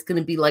likely there's going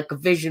to be like a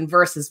Vision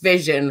versus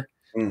Vision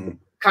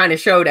kind of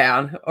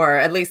showdown, or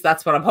at least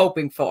that's what I'm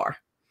hoping for.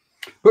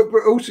 But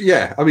also,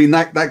 yeah, I mean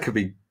that could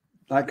be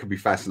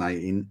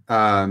fascinating.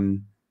 Or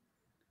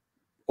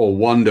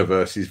Wanda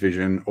versus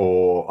Vision,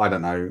 or I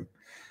don't know.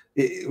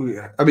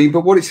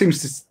 But what it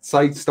seems to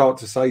start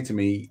to say to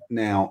me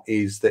now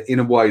is that in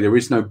a way there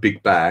is no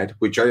big bad,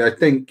 which I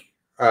think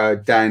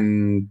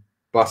Dan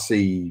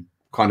Bussey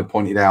kind of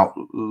pointed out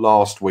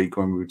last week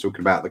when we were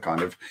talking about the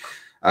kind of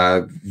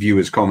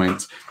viewers'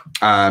 comments,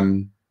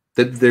 that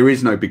there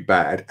is no big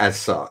bad as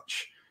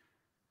such.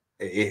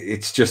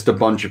 It's just a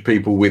bunch of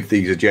people with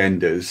these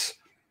agendas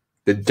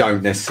that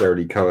don't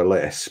necessarily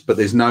coalesce, but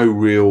there's no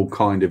real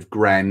kind of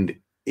grand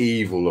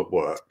evil at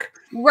work.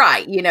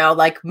 Right,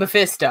 like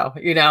Mephisto,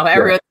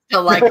 everyone's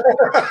still like,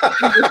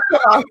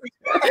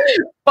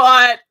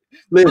 but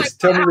Liz,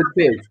 tell me the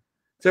truth.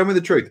 Tell me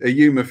the truth. Are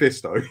you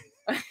Mephisto?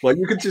 Like,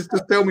 you could just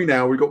tell me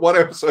now. We've got one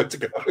episode to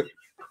go.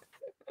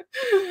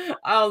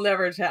 I'll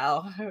never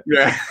tell.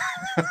 Yeah.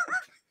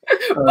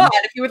 But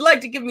if you would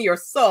like to give me your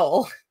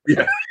soul,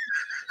 yeah,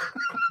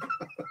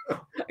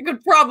 I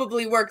could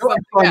probably work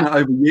something out. That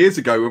over years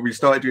ago when we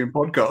started doing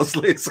podcasts,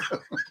 Liz.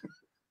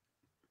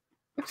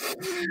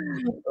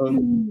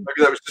 Maybe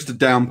that was just a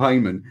down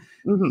payment.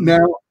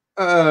 Now,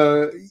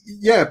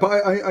 yeah,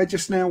 but I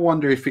just now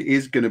wonder if it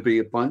is going to be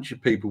a bunch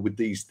of people with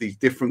these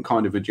different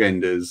kind of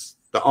agendas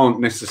that aren't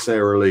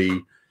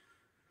necessarily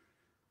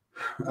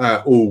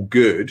all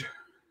good,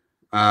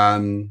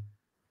 but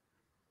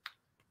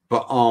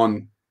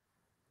aren't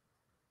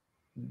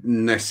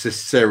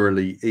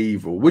necessarily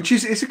evil, which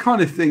is it's a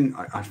kind of thing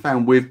I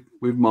found with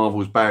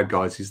Marvel's bad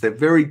guys, is they're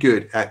very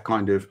good at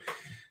kind of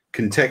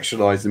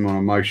contextualize them on an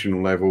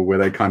emotional level where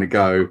they kind of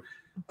go,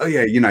 oh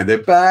yeah, you know, they're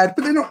bad,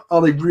 but they're not.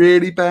 Are they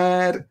really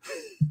bad?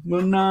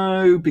 Well,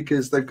 no,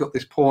 because they've got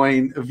this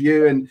point of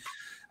view, and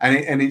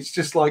it's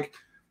just like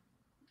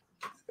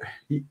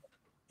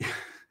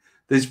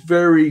there's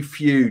very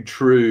few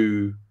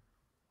true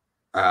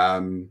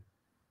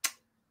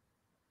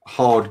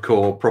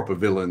hardcore proper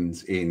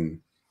villains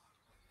in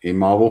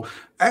Marvel,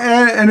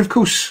 and of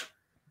course,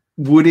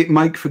 would it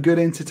make for good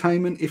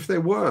entertainment if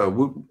there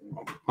were?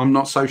 I'm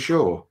not so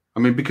sure. I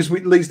mean, because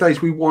these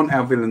days we want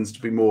our villains to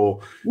be more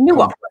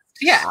nuanced,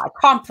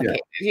 complicated.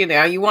 Yeah. You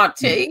know, you want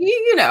to,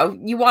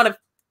 you want to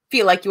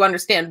feel like you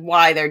understand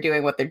why they're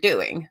doing what they're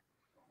doing.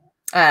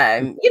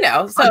 You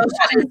know, so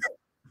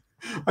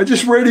I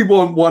just really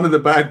want one of the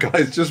bad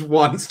guys just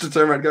once to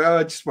turn around and go, oh,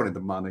 I just wanted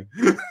the money.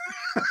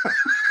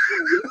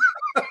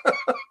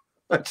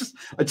 I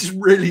just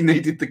really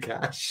needed the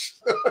cash.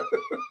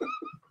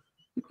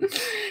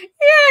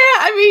 Yeah,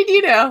 I mean,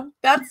 you know,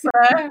 that's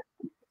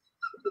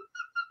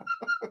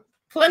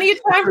plenty of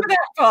time for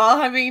that,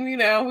 Paul. I mean, you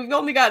know, we've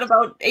only got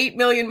about 8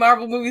 million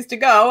Marvel movies to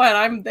go, and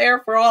I'm there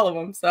for all of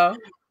them. So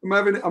I'm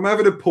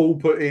having a pool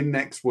put in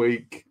next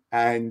week,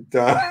 and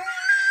I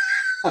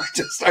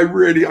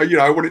really, you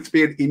know, I want it to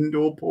be an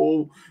indoor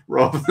pool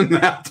rather than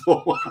an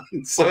outdoor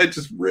one. So I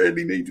just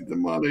really needed the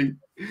money.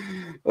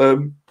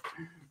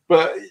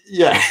 But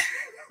yeah,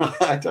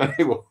 I don't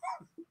know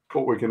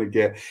what we're going to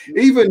get.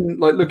 Even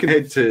like looking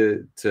ahead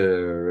to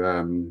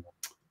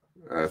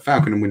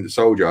Falcon and Winter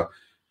Soldier,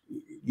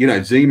 you know,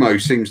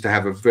 Zemo seems to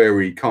have a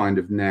very kind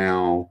of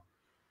now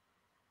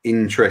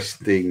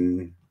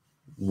interesting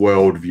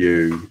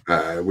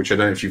worldview, which I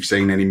don't know if you've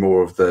seen any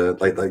more of the,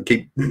 like they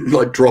keep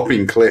like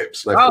dropping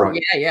clips.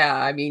 Yeah.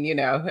 I mean, you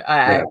know,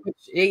 I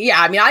mean,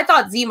 I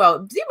thought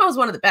Zemo was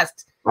one of the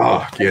best.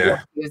 Oh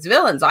yeah, his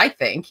villains, I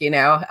think, you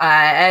know,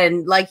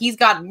 and like he's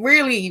got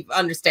really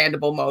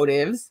understandable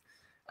motives,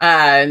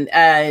 and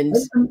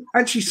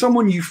actually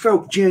someone you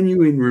felt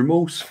genuine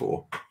remorse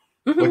for.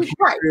 Like he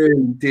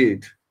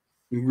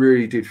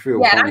really did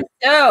feel. Yeah, and I'm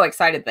so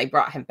excited they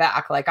brought him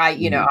back. Like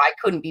you know, I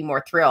couldn't be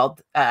more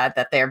thrilled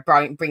that they're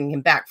bringing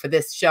him back for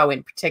this show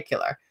in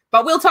particular.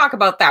 But we'll talk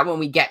about that when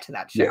we get to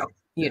that show.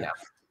 You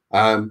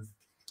know.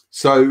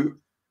 So.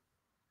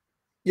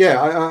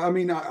 Yeah, I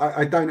mean,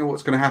 I don't know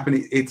what's going to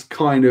happen. It's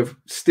kind of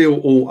still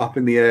all up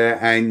in the air,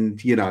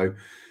 and you know,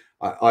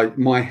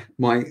 my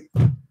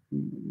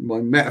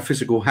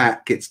metaphysical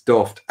hat gets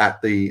doffed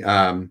at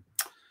the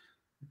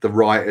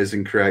writers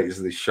and creators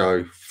of this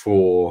show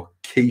for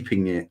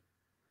keeping it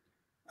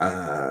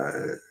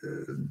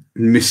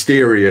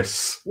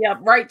mysterious. Yeah,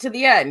 right to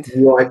the end.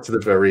 Right to the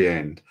very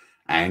end.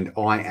 And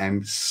I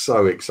am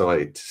so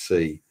excited to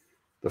see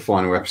the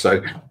final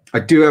episode. I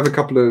do have a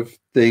couple of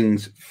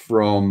things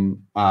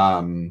from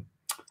our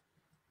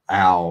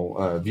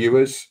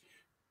viewers.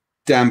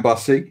 Dan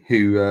Bussey,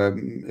 who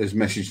has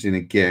messaged in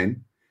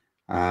again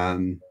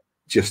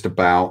just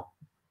about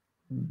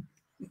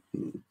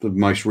the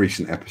most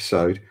recent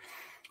episode.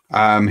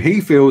 He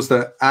feels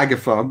that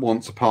Agatha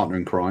wants a partner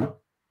in crime.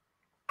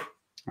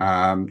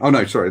 Oh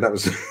no, sorry, that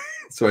was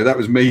that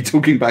was me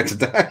talking back to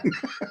Dan.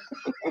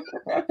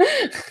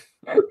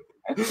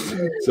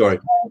 Sorry.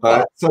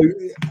 So,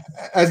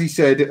 as he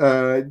said,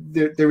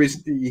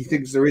 he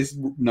thinks there is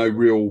no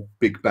real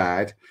big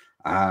bad.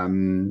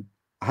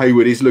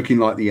 Hayward is looking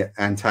like the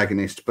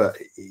antagonist, but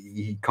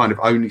he kind of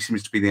only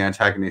seems to be the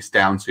antagonist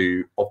down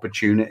to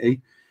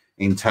opportunity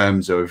in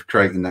terms of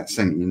creating that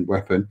sentient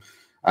weapon.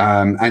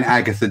 And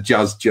Agatha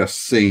does just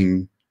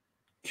seem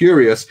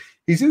curious.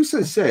 He's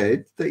also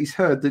said that he's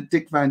heard that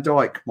Dick Van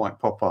Dyke might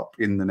pop up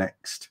in the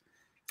next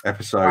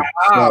episode.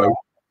 Wow. So,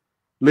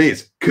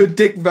 Liz, could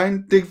Dick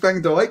Van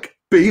Dyke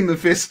be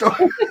Mephisto?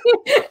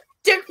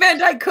 Dick Van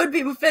Dyke could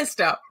be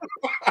Mephisto.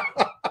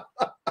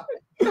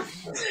 Talk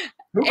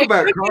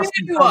about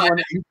casting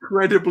someone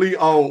incredibly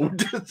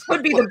old.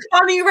 Could be the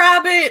Bunny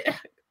Rabbit.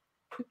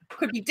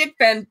 Could be Dick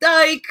Van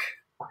Dyke.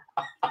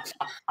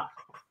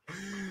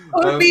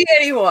 Could be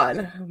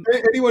anyone.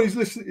 Anyone who's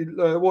listening,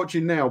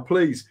 watching now,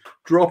 please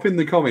drop in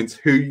the comments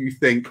who you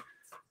think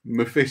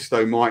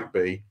Mephisto might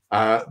be.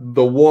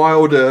 The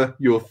wilder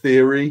your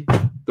theory,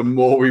 the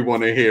more we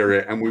want to hear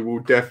it, and we will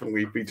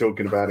definitely be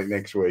talking about it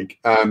next week.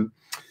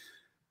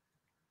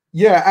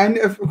 Yeah, and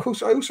of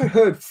course, I also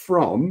heard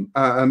from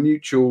a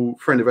mutual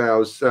friend of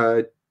ours,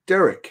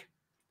 Derek,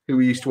 who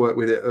we used to work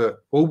with at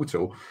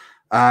Orbital,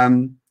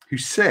 who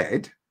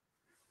said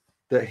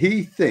that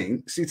he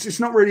thinks it's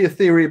not really a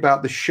theory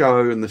about the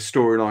show and the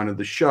storyline of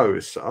the show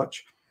as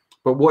such,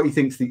 but what he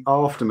thinks the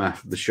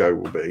aftermath of the show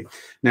will be.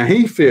 Now,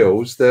 he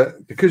feels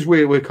that because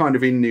we're kind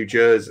of in New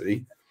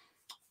Jersey,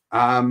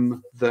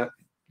 that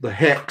the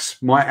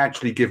Hex might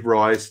actually give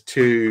rise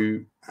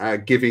to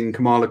giving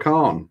Kamala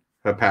Khan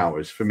her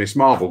powers for Miss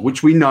Marvel,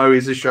 which we know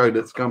is a show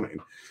that's coming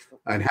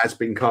and has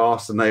been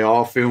cast, and they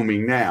are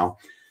filming now.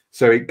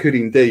 So it could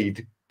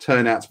indeed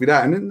turn out to be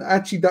that. And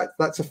actually,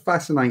 that's a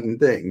fascinating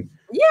thing.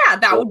 Yeah,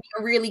 that would be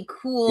a really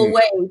cool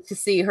way to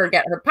see her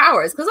get her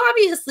powers, because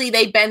obviously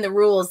they bend the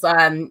rules,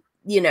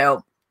 you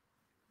know,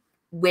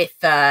 with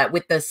the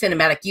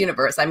cinematic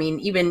universe. I mean,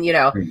 even, you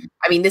know,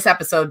 I mean, this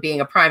episode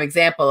being a prime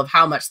example of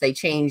how much they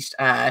changed,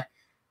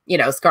 you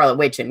know, Scarlet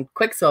Witch and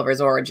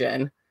Quicksilver's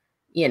origin,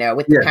 you know,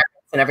 with the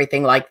parents and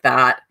everything like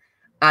that.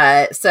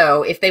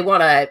 So if they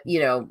want to, you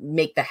know,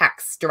 make the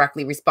Hex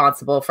directly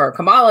responsible for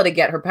Kamala to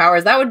get her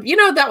powers, that would, you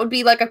know, that would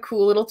be like a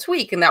cool little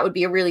tweak. And that would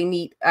be a really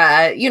neat,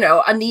 you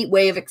know, a neat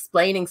way of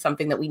explaining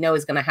something that we know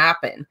is going to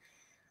happen.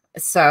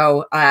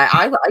 So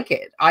I like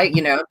it.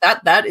 You know,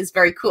 that is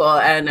very cool.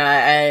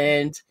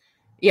 And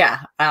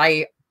yeah,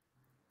 I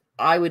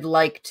would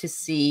like to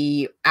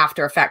see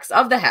after effects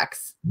of the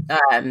Hex,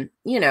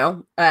 you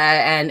know,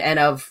 and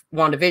of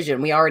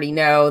WandaVision. We already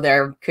know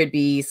there could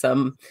be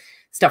some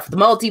stuff with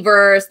the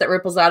multiverse that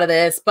ripples out of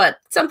this, but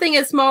something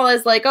as small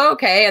as like, oh,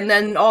 okay, and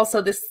then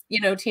also this, you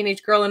know,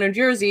 teenage girl in New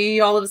Jersey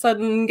all of a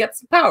sudden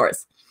gets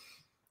powers.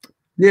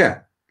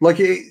 Yeah, like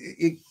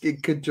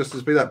it could just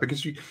as be that,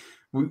 because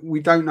we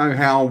don't know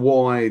how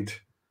wide,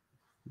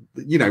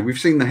 you know, we've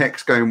seen the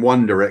Hex go in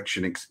one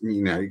direction,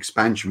 you know,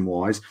 expansion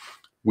wise.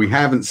 We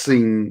haven't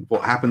seen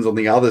what happens on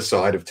the other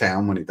side of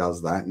town when it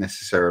does that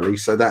necessarily.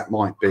 So that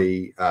might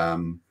be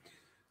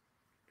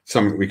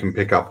something we can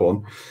pick up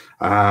on.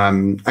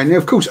 And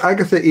of course,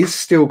 Agatha is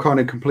still kind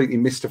of completely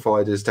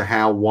mystified as to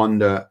how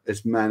Wanda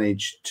has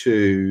managed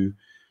to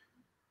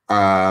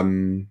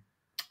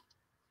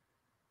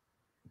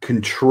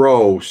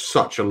control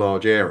such a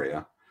large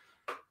area,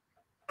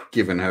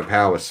 given her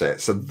power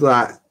set. So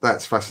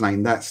that's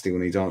fascinating. That still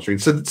needs answering.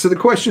 So the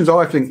questions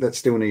I think that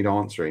still need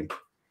answering.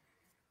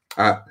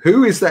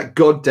 Who is that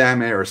goddamn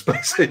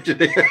aerospace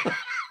engineer?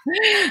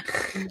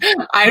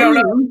 I don't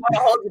know. I want to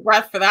hold your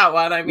breath for that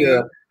one. I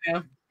mean,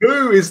 yeah.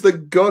 Who is the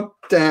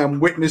goddamn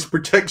witness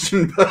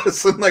protection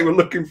person they were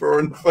looking for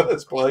in the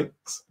first place?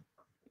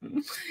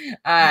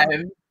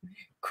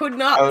 Could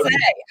not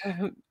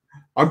say.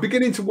 I'm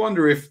beginning to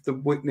wonder if the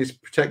witness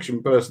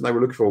protection person they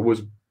were looking for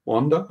was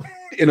Wanda,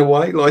 in a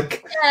way.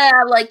 Like,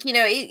 yeah, like, you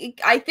know,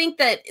 I think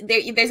that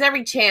there's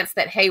every chance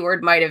that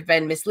Hayward might have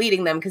been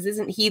misleading them, because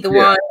isn't he the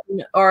one,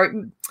 or,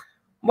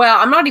 well,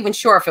 I'm not even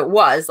sure if it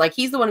was, like,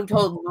 he's the one who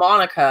told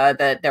Monica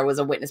that there was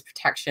a witness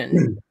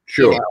protection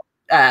sure, you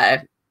know,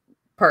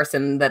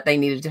 person that they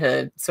needed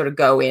to sort of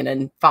go in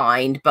and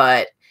find,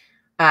 but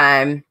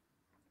I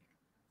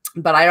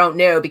don't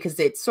know, because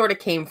it sort of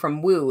came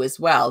from Wu as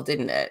well,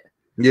 didn't it?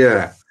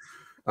 Yeah.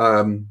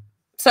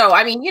 So,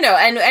 I mean, you know,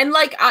 and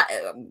like,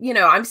 you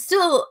know, I'm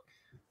still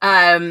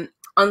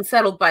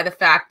unsettled by the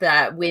fact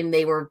that when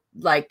they were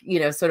like, you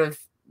know, sort of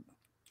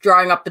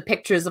drawing up the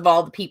pictures of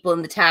all the people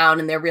in the town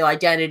and their real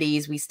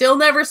identities, we still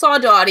never saw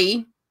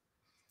Dottie.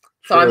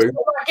 So I'm still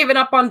not giving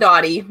up on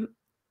Dottie.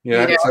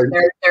 Yeah. You know, So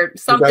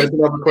there's something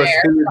another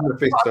question. Who is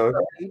Mephisto?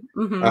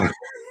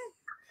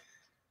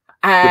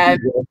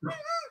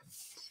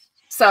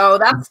 So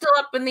that's still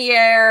up in the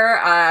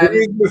air. Who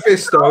is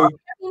Mephisto?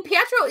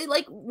 Pietro,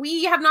 like,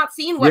 we have not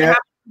seen what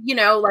happened, you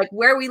know, like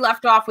where we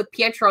left off with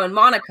Pietro and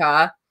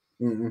Monica.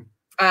 You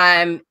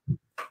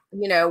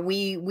know,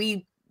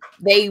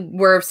 they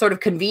were sort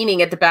of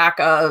convening at the back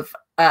of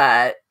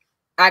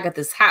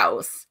Agatha's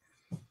house.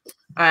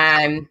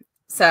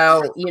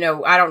 So, you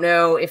know, I don't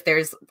know if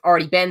there's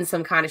already been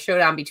some kind of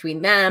showdown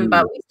between them,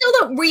 but we still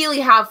don't really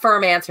have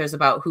firm answers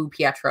about who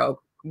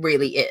Pietro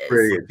really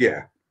is.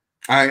 Yeah.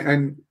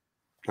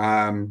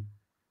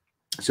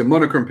 So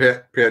Monica and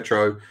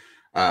Pietro,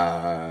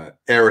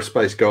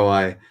 aerospace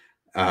guy,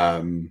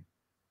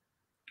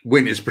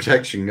 witness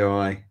protection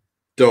guy,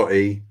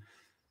 Dottie.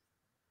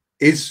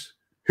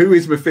 Who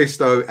is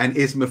Mephisto, and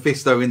is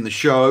Mephisto in the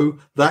show?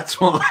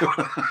 That's what is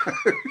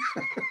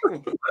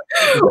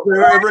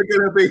there ever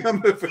going to be a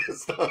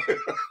Mephisto?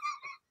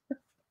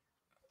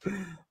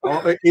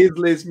 Is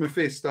Liz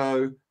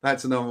Mephisto?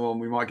 That's another one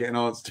we might get an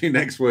answer to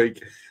next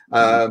week.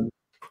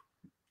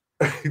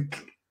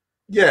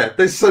 Yeah,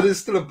 there's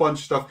still a bunch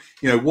of stuff.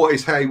 You know, what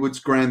is Hayward's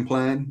grand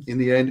plan in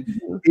the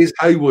end? Is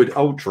Hayward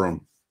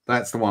Ultron?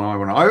 That's the one I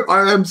want.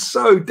 I am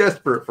so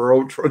desperate for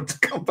Ultron to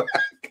come back.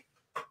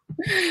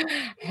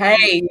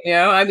 Hey, you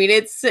know, I mean,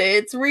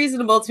 it's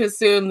reasonable to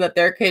assume that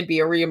there could be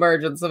a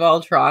reemergence of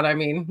Ultron. I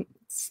mean,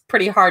 it's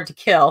pretty hard to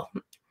kill.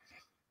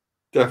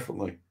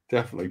 Definitely.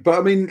 But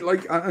I mean,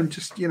 like, I'm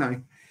just, you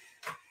know,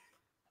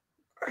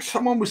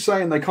 someone was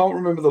saying they can't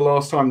remember the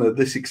last time they're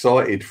this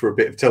excited for a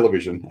bit of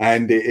television,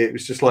 and it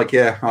was just like,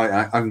 yeah,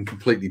 I'm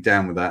completely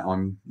down with that.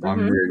 I'm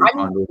really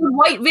kind of.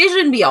 White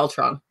Vision be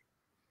Ultron.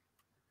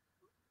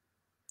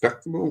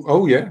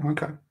 Oh yeah,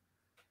 okay.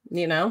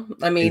 You know,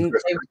 I mean,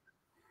 they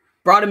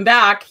brought him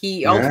back.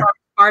 Ultron was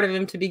part of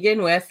him to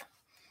begin with.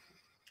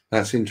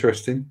 That's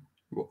interesting.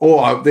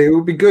 Or it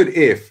would be good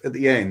if at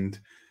the end,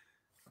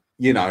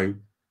 you know,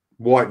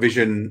 White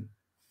Vision,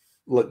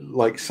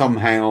 like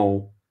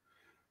somehow,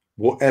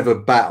 whatever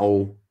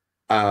battle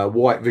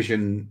White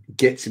Vision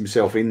gets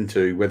himself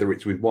into, whether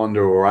it's with Wanda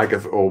or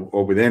Agatha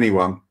or with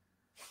anyone,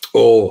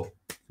 or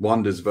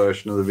Wanda's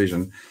version of the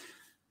Vision,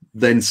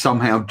 then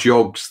somehow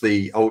jogs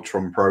the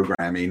Ultron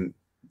programming,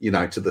 you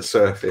know, to the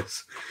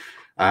surface.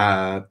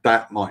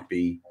 That might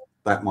be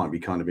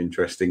kind of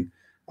interesting.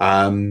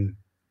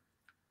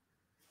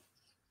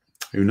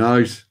 Who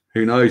knows?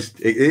 Who knows?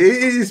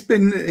 It's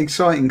been an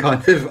exciting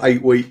kind of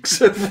 8 weeks.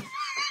 Speculation.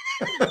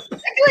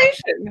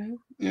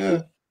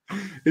 Yeah,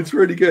 it's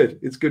really good.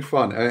 It's good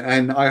fun,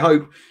 and I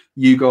hope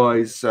you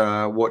guys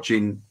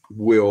watching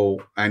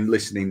will and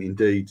listening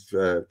indeed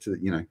to for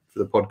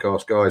the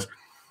podcast, guys.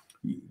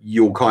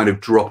 You'll kind of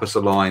drop us a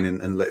line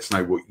and let us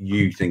know what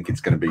you think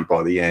it's going to be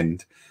by the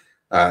end,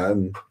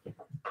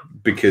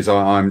 because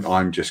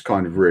I'm just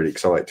kind of really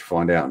excited to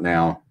find out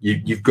now.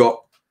 You've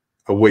got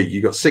a week.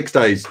 You've got 6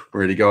 days,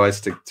 really,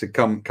 guys, to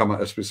come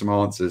at us with some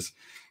answers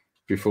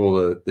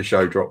before the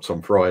show drops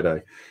on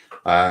Friday.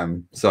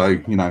 So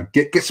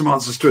get some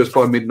answers to us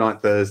by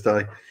midnight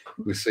Thursday.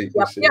 We'll see.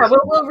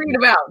 We'll read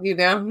about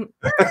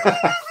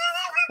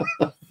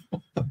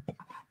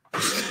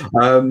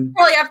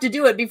probably have to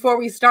do it before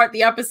we start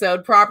the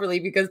episode properly,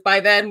 because by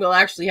then we'll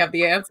actually have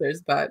the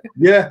answers. But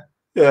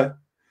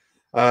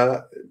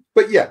I'm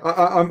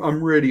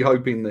really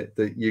hoping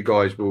that you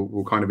guys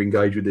will kind of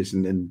engage with this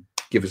and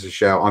give us a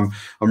shout.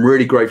 I'm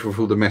really grateful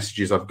for all the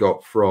messages I've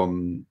got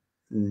from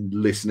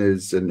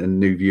listeners and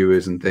new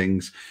viewers and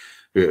things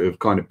who have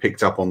kind of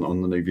picked up on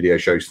the new video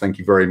shows. Thank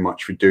you very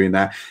much for doing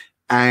that.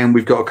 And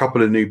we've got a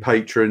couple of new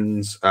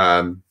patrons.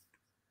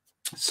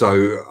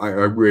 So I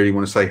really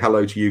want to say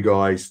hello to you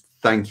guys.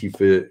 Thank you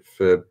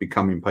for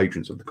becoming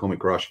patrons of the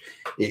Comic Rush.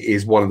 It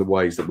is one of the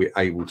ways that we're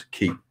able to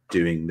keep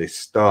doing this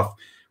stuff.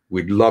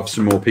 We'd love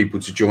some more people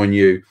to join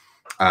you,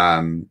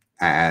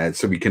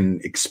 so we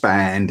can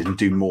expand and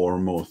do more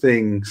and more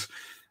things,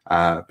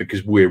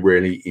 because we're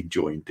really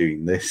enjoying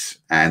doing this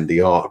and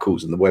the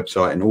articles and the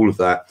website and all of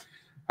that.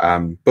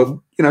 But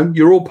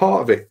you're all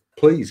part of it.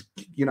 Please,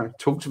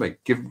 talk to me.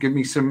 Give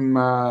me some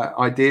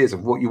ideas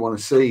of what you want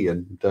to see,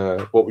 and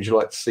what would you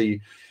like to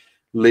see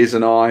Liz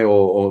and I,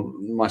 or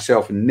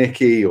myself and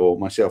Nikki, or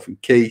myself and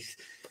Keith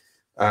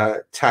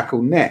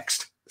tackle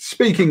next.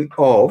 Speaking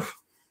of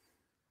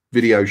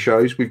video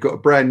shows, we've got a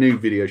brand new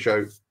video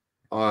show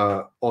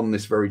on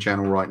this very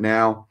channel right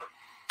now.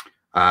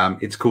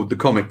 It's called The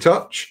Comic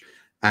Touch,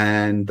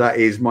 and that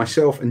is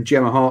myself and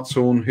Gemma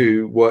Hartshorn,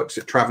 who works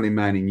at Travelling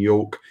Man in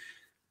York,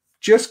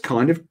 just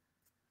kind of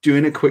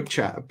doing a quick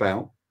chat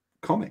about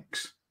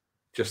comics,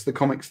 just the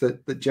comics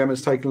that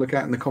Gemma's taken a look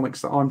at and the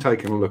comics that I'm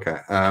taking a look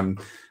at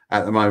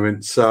the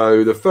moment.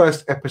 So the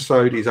first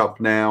episode is up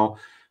now.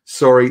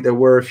 Sorry, there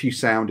were a few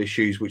sound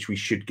issues which we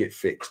should get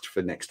fixed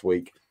for next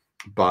week,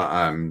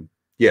 but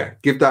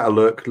give that a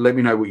look. Let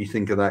me know what you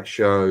think of that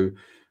show.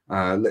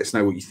 Let us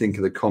know what you think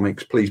of the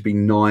comics. Please be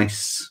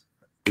nice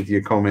with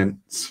your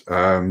comments.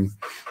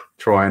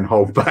 Try and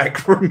hold back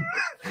from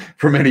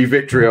any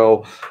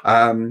vitriol.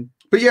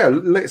 But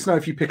let us know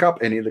if you pick up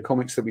any of the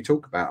comics that we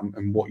talk about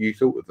and what you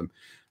thought of them.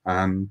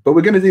 But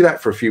we're going to do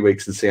that for a few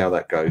weeks and see how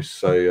that goes.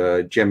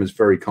 So Gemma's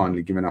very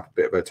kindly given up a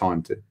bit of her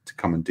time to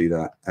come and do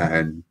that.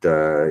 And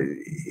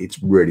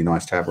it's really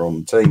nice to have her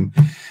on the team.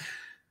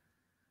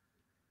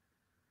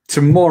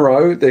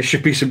 Tomorrow, there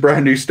should be some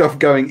brand new stuff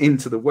going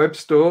into the web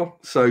store.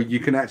 So you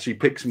can actually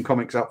pick some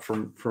comics up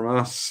from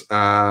us.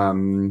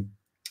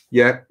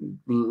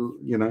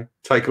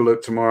 Take a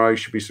look tomorrow.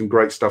 Should be some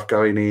great stuff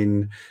going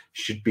in.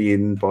 Should be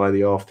in by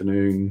the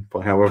afternoon,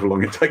 by however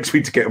long it takes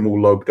me to get them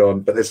all logged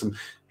on. But there's some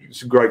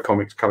great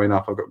comics coming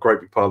up. I've got a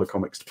great big pile of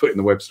comics to put in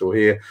the web store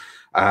here.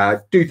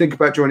 Do think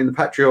about joining the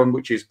Patreon,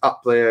 which is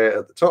up there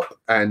at the top,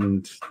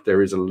 and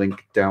there is a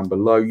link down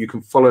below. You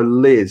can follow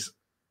Liz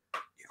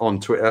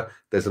on Twitter.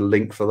 There's a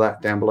link for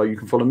that down below. You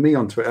can follow me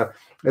on Twitter.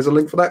 There's a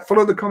link for that.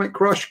 Follow the Comic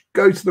Crush.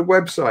 Go to the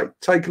website.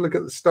 Take a look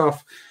at the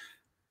stuff.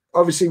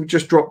 Obviously, we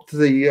just dropped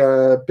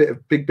the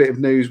big bit of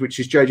news, which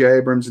is J.J.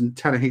 Abrams and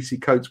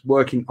Ta-Nehisi Coates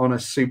working on a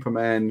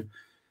Superman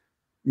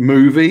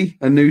movie,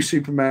 a new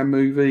Superman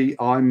movie.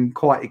 I'm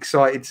quite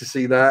excited to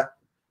see that,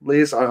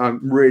 Liz.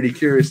 I'm really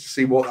curious to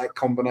see what that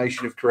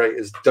combination of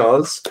creators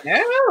does.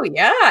 Oh,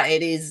 yeah,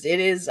 it is. It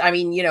is. I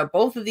mean,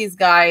 both of these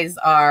guys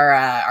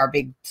are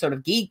big sort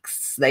of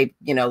geeks. They,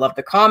 love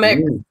the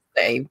comic.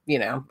 They,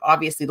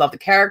 obviously love the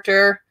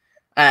character.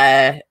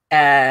 And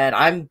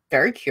I'm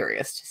very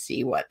curious to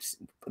see what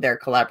their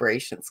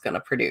collaboration is going to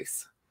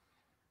produce.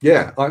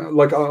 Yeah,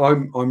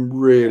 I'm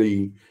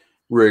really,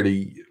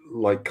 really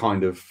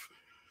kind of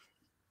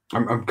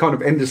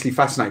endlessly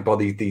fascinated by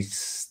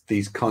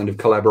these kind of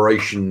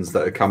collaborations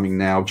that are coming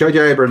now. J.J.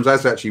 Abrams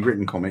has actually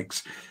written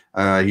comics.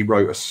 He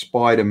wrote a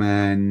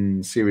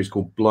Spider-Man series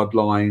called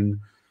Bloodline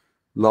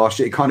last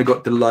year. It kind of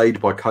got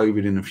delayed by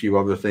COVID and a few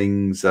other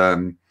things.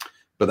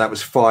 But that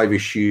was 5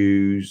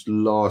 issues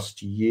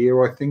last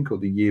year, I think, or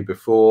the year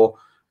before,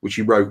 which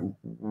he wrote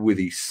with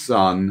his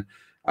son.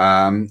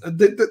 A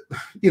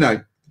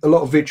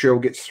lot of vitriol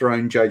gets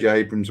thrown J.J.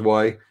 Abrams'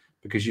 way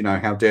because,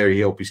 how dare he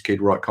help his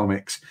kid write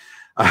comics.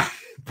 I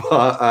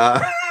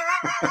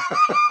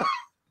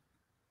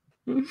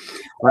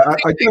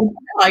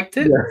liked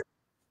it.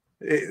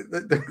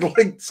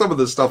 Yeah. Some of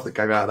the stuff that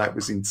came out of that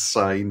was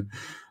insane.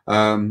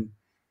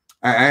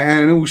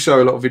 And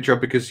also a lot of vitriol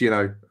because,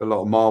 a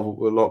lot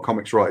of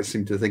comics writers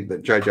seem to think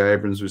that J.J.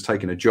 Abrams was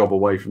taking a job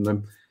away from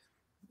them.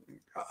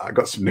 I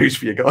got some news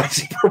for you guys.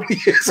 He probably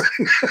is.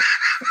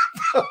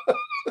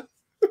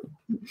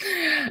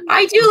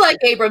 I do like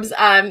Abrams,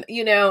 and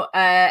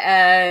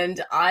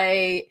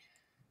I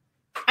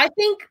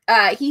think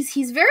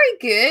he's very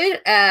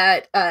good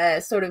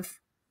at sort of,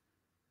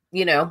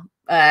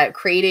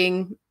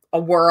 creating a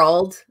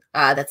world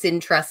that's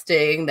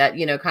interesting, that,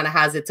 kind of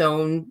has its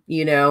own,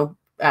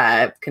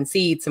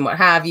 conceits and what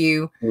have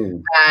you.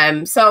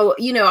 So,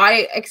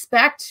 I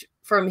expect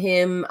from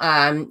him,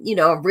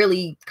 a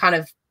really kind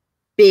of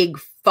big,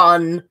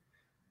 fun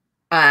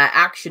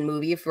action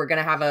movie, if we're going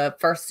to have a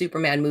first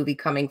Superman movie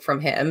coming from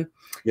him.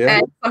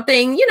 And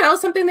something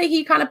that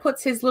he kind of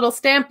puts his little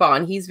stamp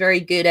on. He's very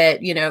good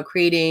at,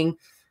 creating,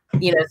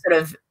 sort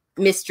of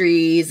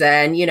mysteries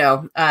and,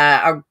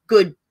 a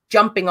good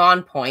jumping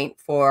on point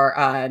for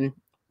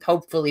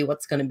hopefully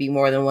what's going to be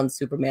more than one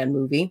Superman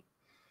movie.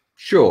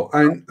 Sure.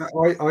 And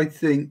I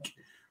think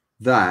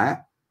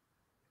that,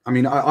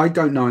 I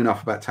don't know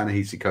enough about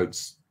Ta-Nehisi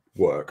Coates'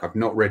 work. I've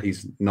not read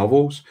his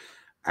novels,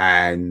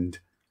 and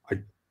I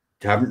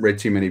haven't read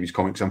too many of his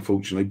comics,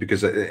 unfortunately,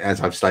 because, as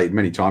I've stated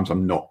many times,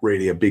 I'm not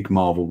really a big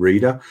Marvel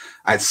reader.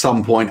 At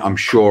some point, I'm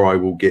sure I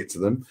will get to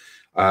them.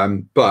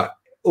 But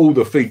all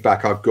the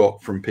feedback I've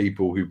got from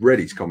people who've read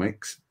his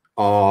comics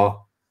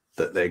are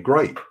that they're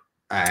great.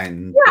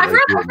 And yeah, I've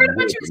read a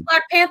bunch of his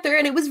Black Panther,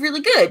 and it was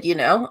really good.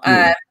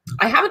 I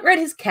haven't read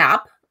his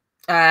Cap.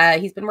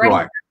 He's been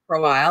writing for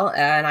a while,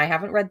 and I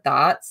haven't read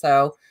that,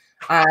 so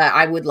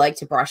I would like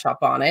to brush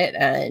up on it.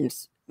 And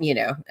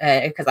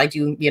because I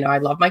do, I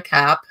love my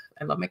Cap.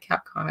 I love my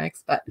Cap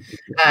comics, but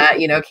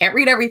can't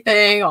read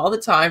everything all the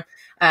time.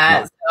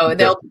 So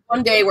there'll be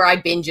one day where I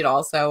binge it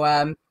all. So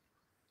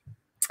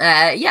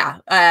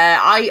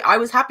I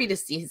was happy to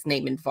see his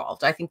name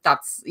involved. I think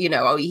that's,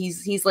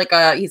 he's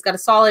got a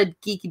solid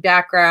geeky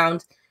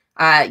background.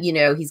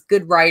 He's a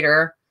good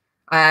writer.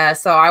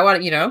 So I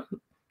want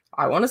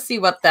to see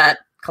what that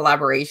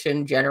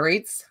collaboration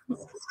generates.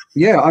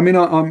 Yeah,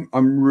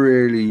 I'm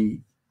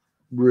really,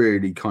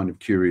 really kind of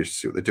curious to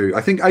see what they do.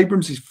 I think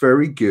Abrams is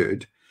very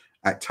good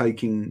at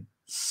taking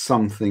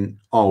something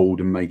old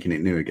and making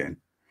it new again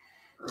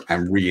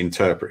and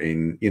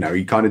reinterpreting.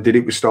 He kind of did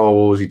it with Star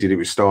Wars. He did it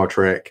with Star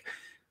Trek.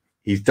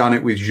 He's done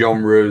it with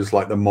genres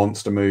like the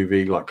monster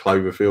movie, like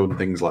Cloverfield and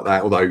things like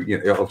that. Although,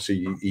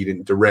 obviously he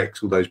didn't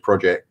direct all those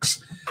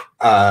projects.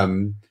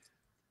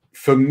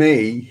 For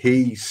me,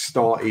 he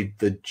started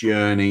the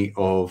journey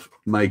of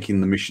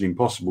making the Mission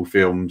Impossible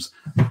films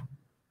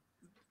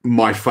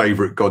my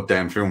favorite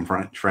goddamn film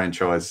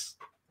franchise,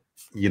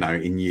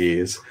 in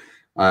years.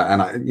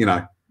 And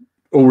I,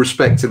 all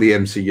respect to the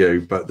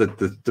MCU, but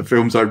the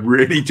films I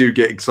really do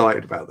get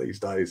excited about these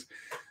days,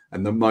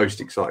 and the most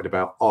excited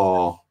about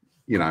are,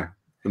 the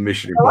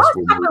Mission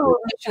Impossible movies.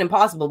 Mission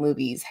Impossible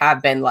movies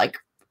have been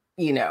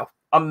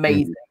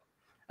amazing.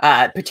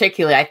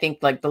 Particularly, I think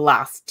the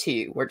last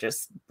two were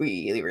just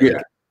really, really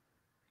good.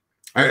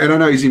 And I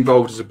know he's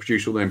involved as a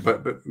producer then,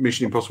 but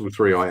Mission Impossible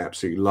 3 I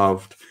absolutely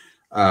loved.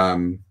 I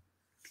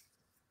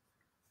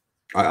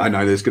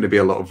know there's going to be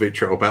a lot of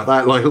vitriol about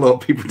that, like a lot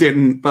of people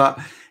didn't, but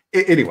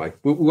anyway,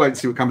 we'll wait and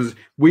see what comes.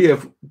 We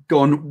have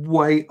gone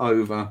way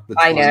over the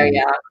time. I know,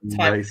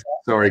 yeah.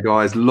 Sorry,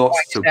 guys, lots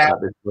to talk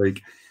about this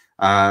week.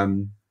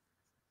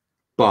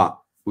 But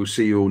we'll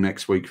see you all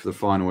next week for the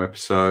final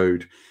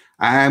episode.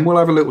 And we'll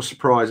have a little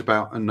surprise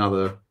about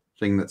another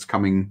thing that's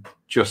coming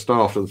just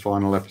after the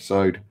final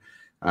episode,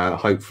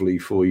 hopefully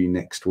for you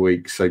next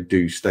week. So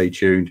do stay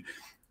tuned.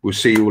 We'll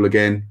see you all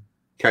again.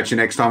 Catch you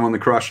next time on The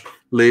Crush.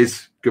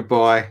 Liz,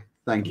 goodbye.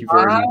 Thank you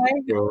very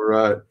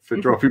much for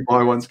dropping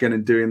by once again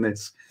and doing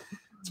this.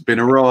 It's been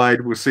a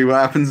ride. We'll see what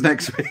happens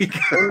next week.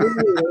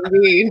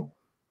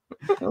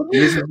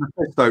 Liz is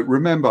Mephisto.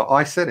 Remember,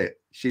 I said it.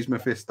 She's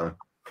Mephisto.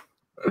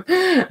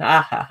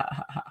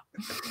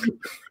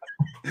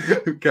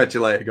 Catch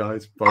you later,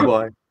 guys.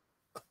 Bye-bye.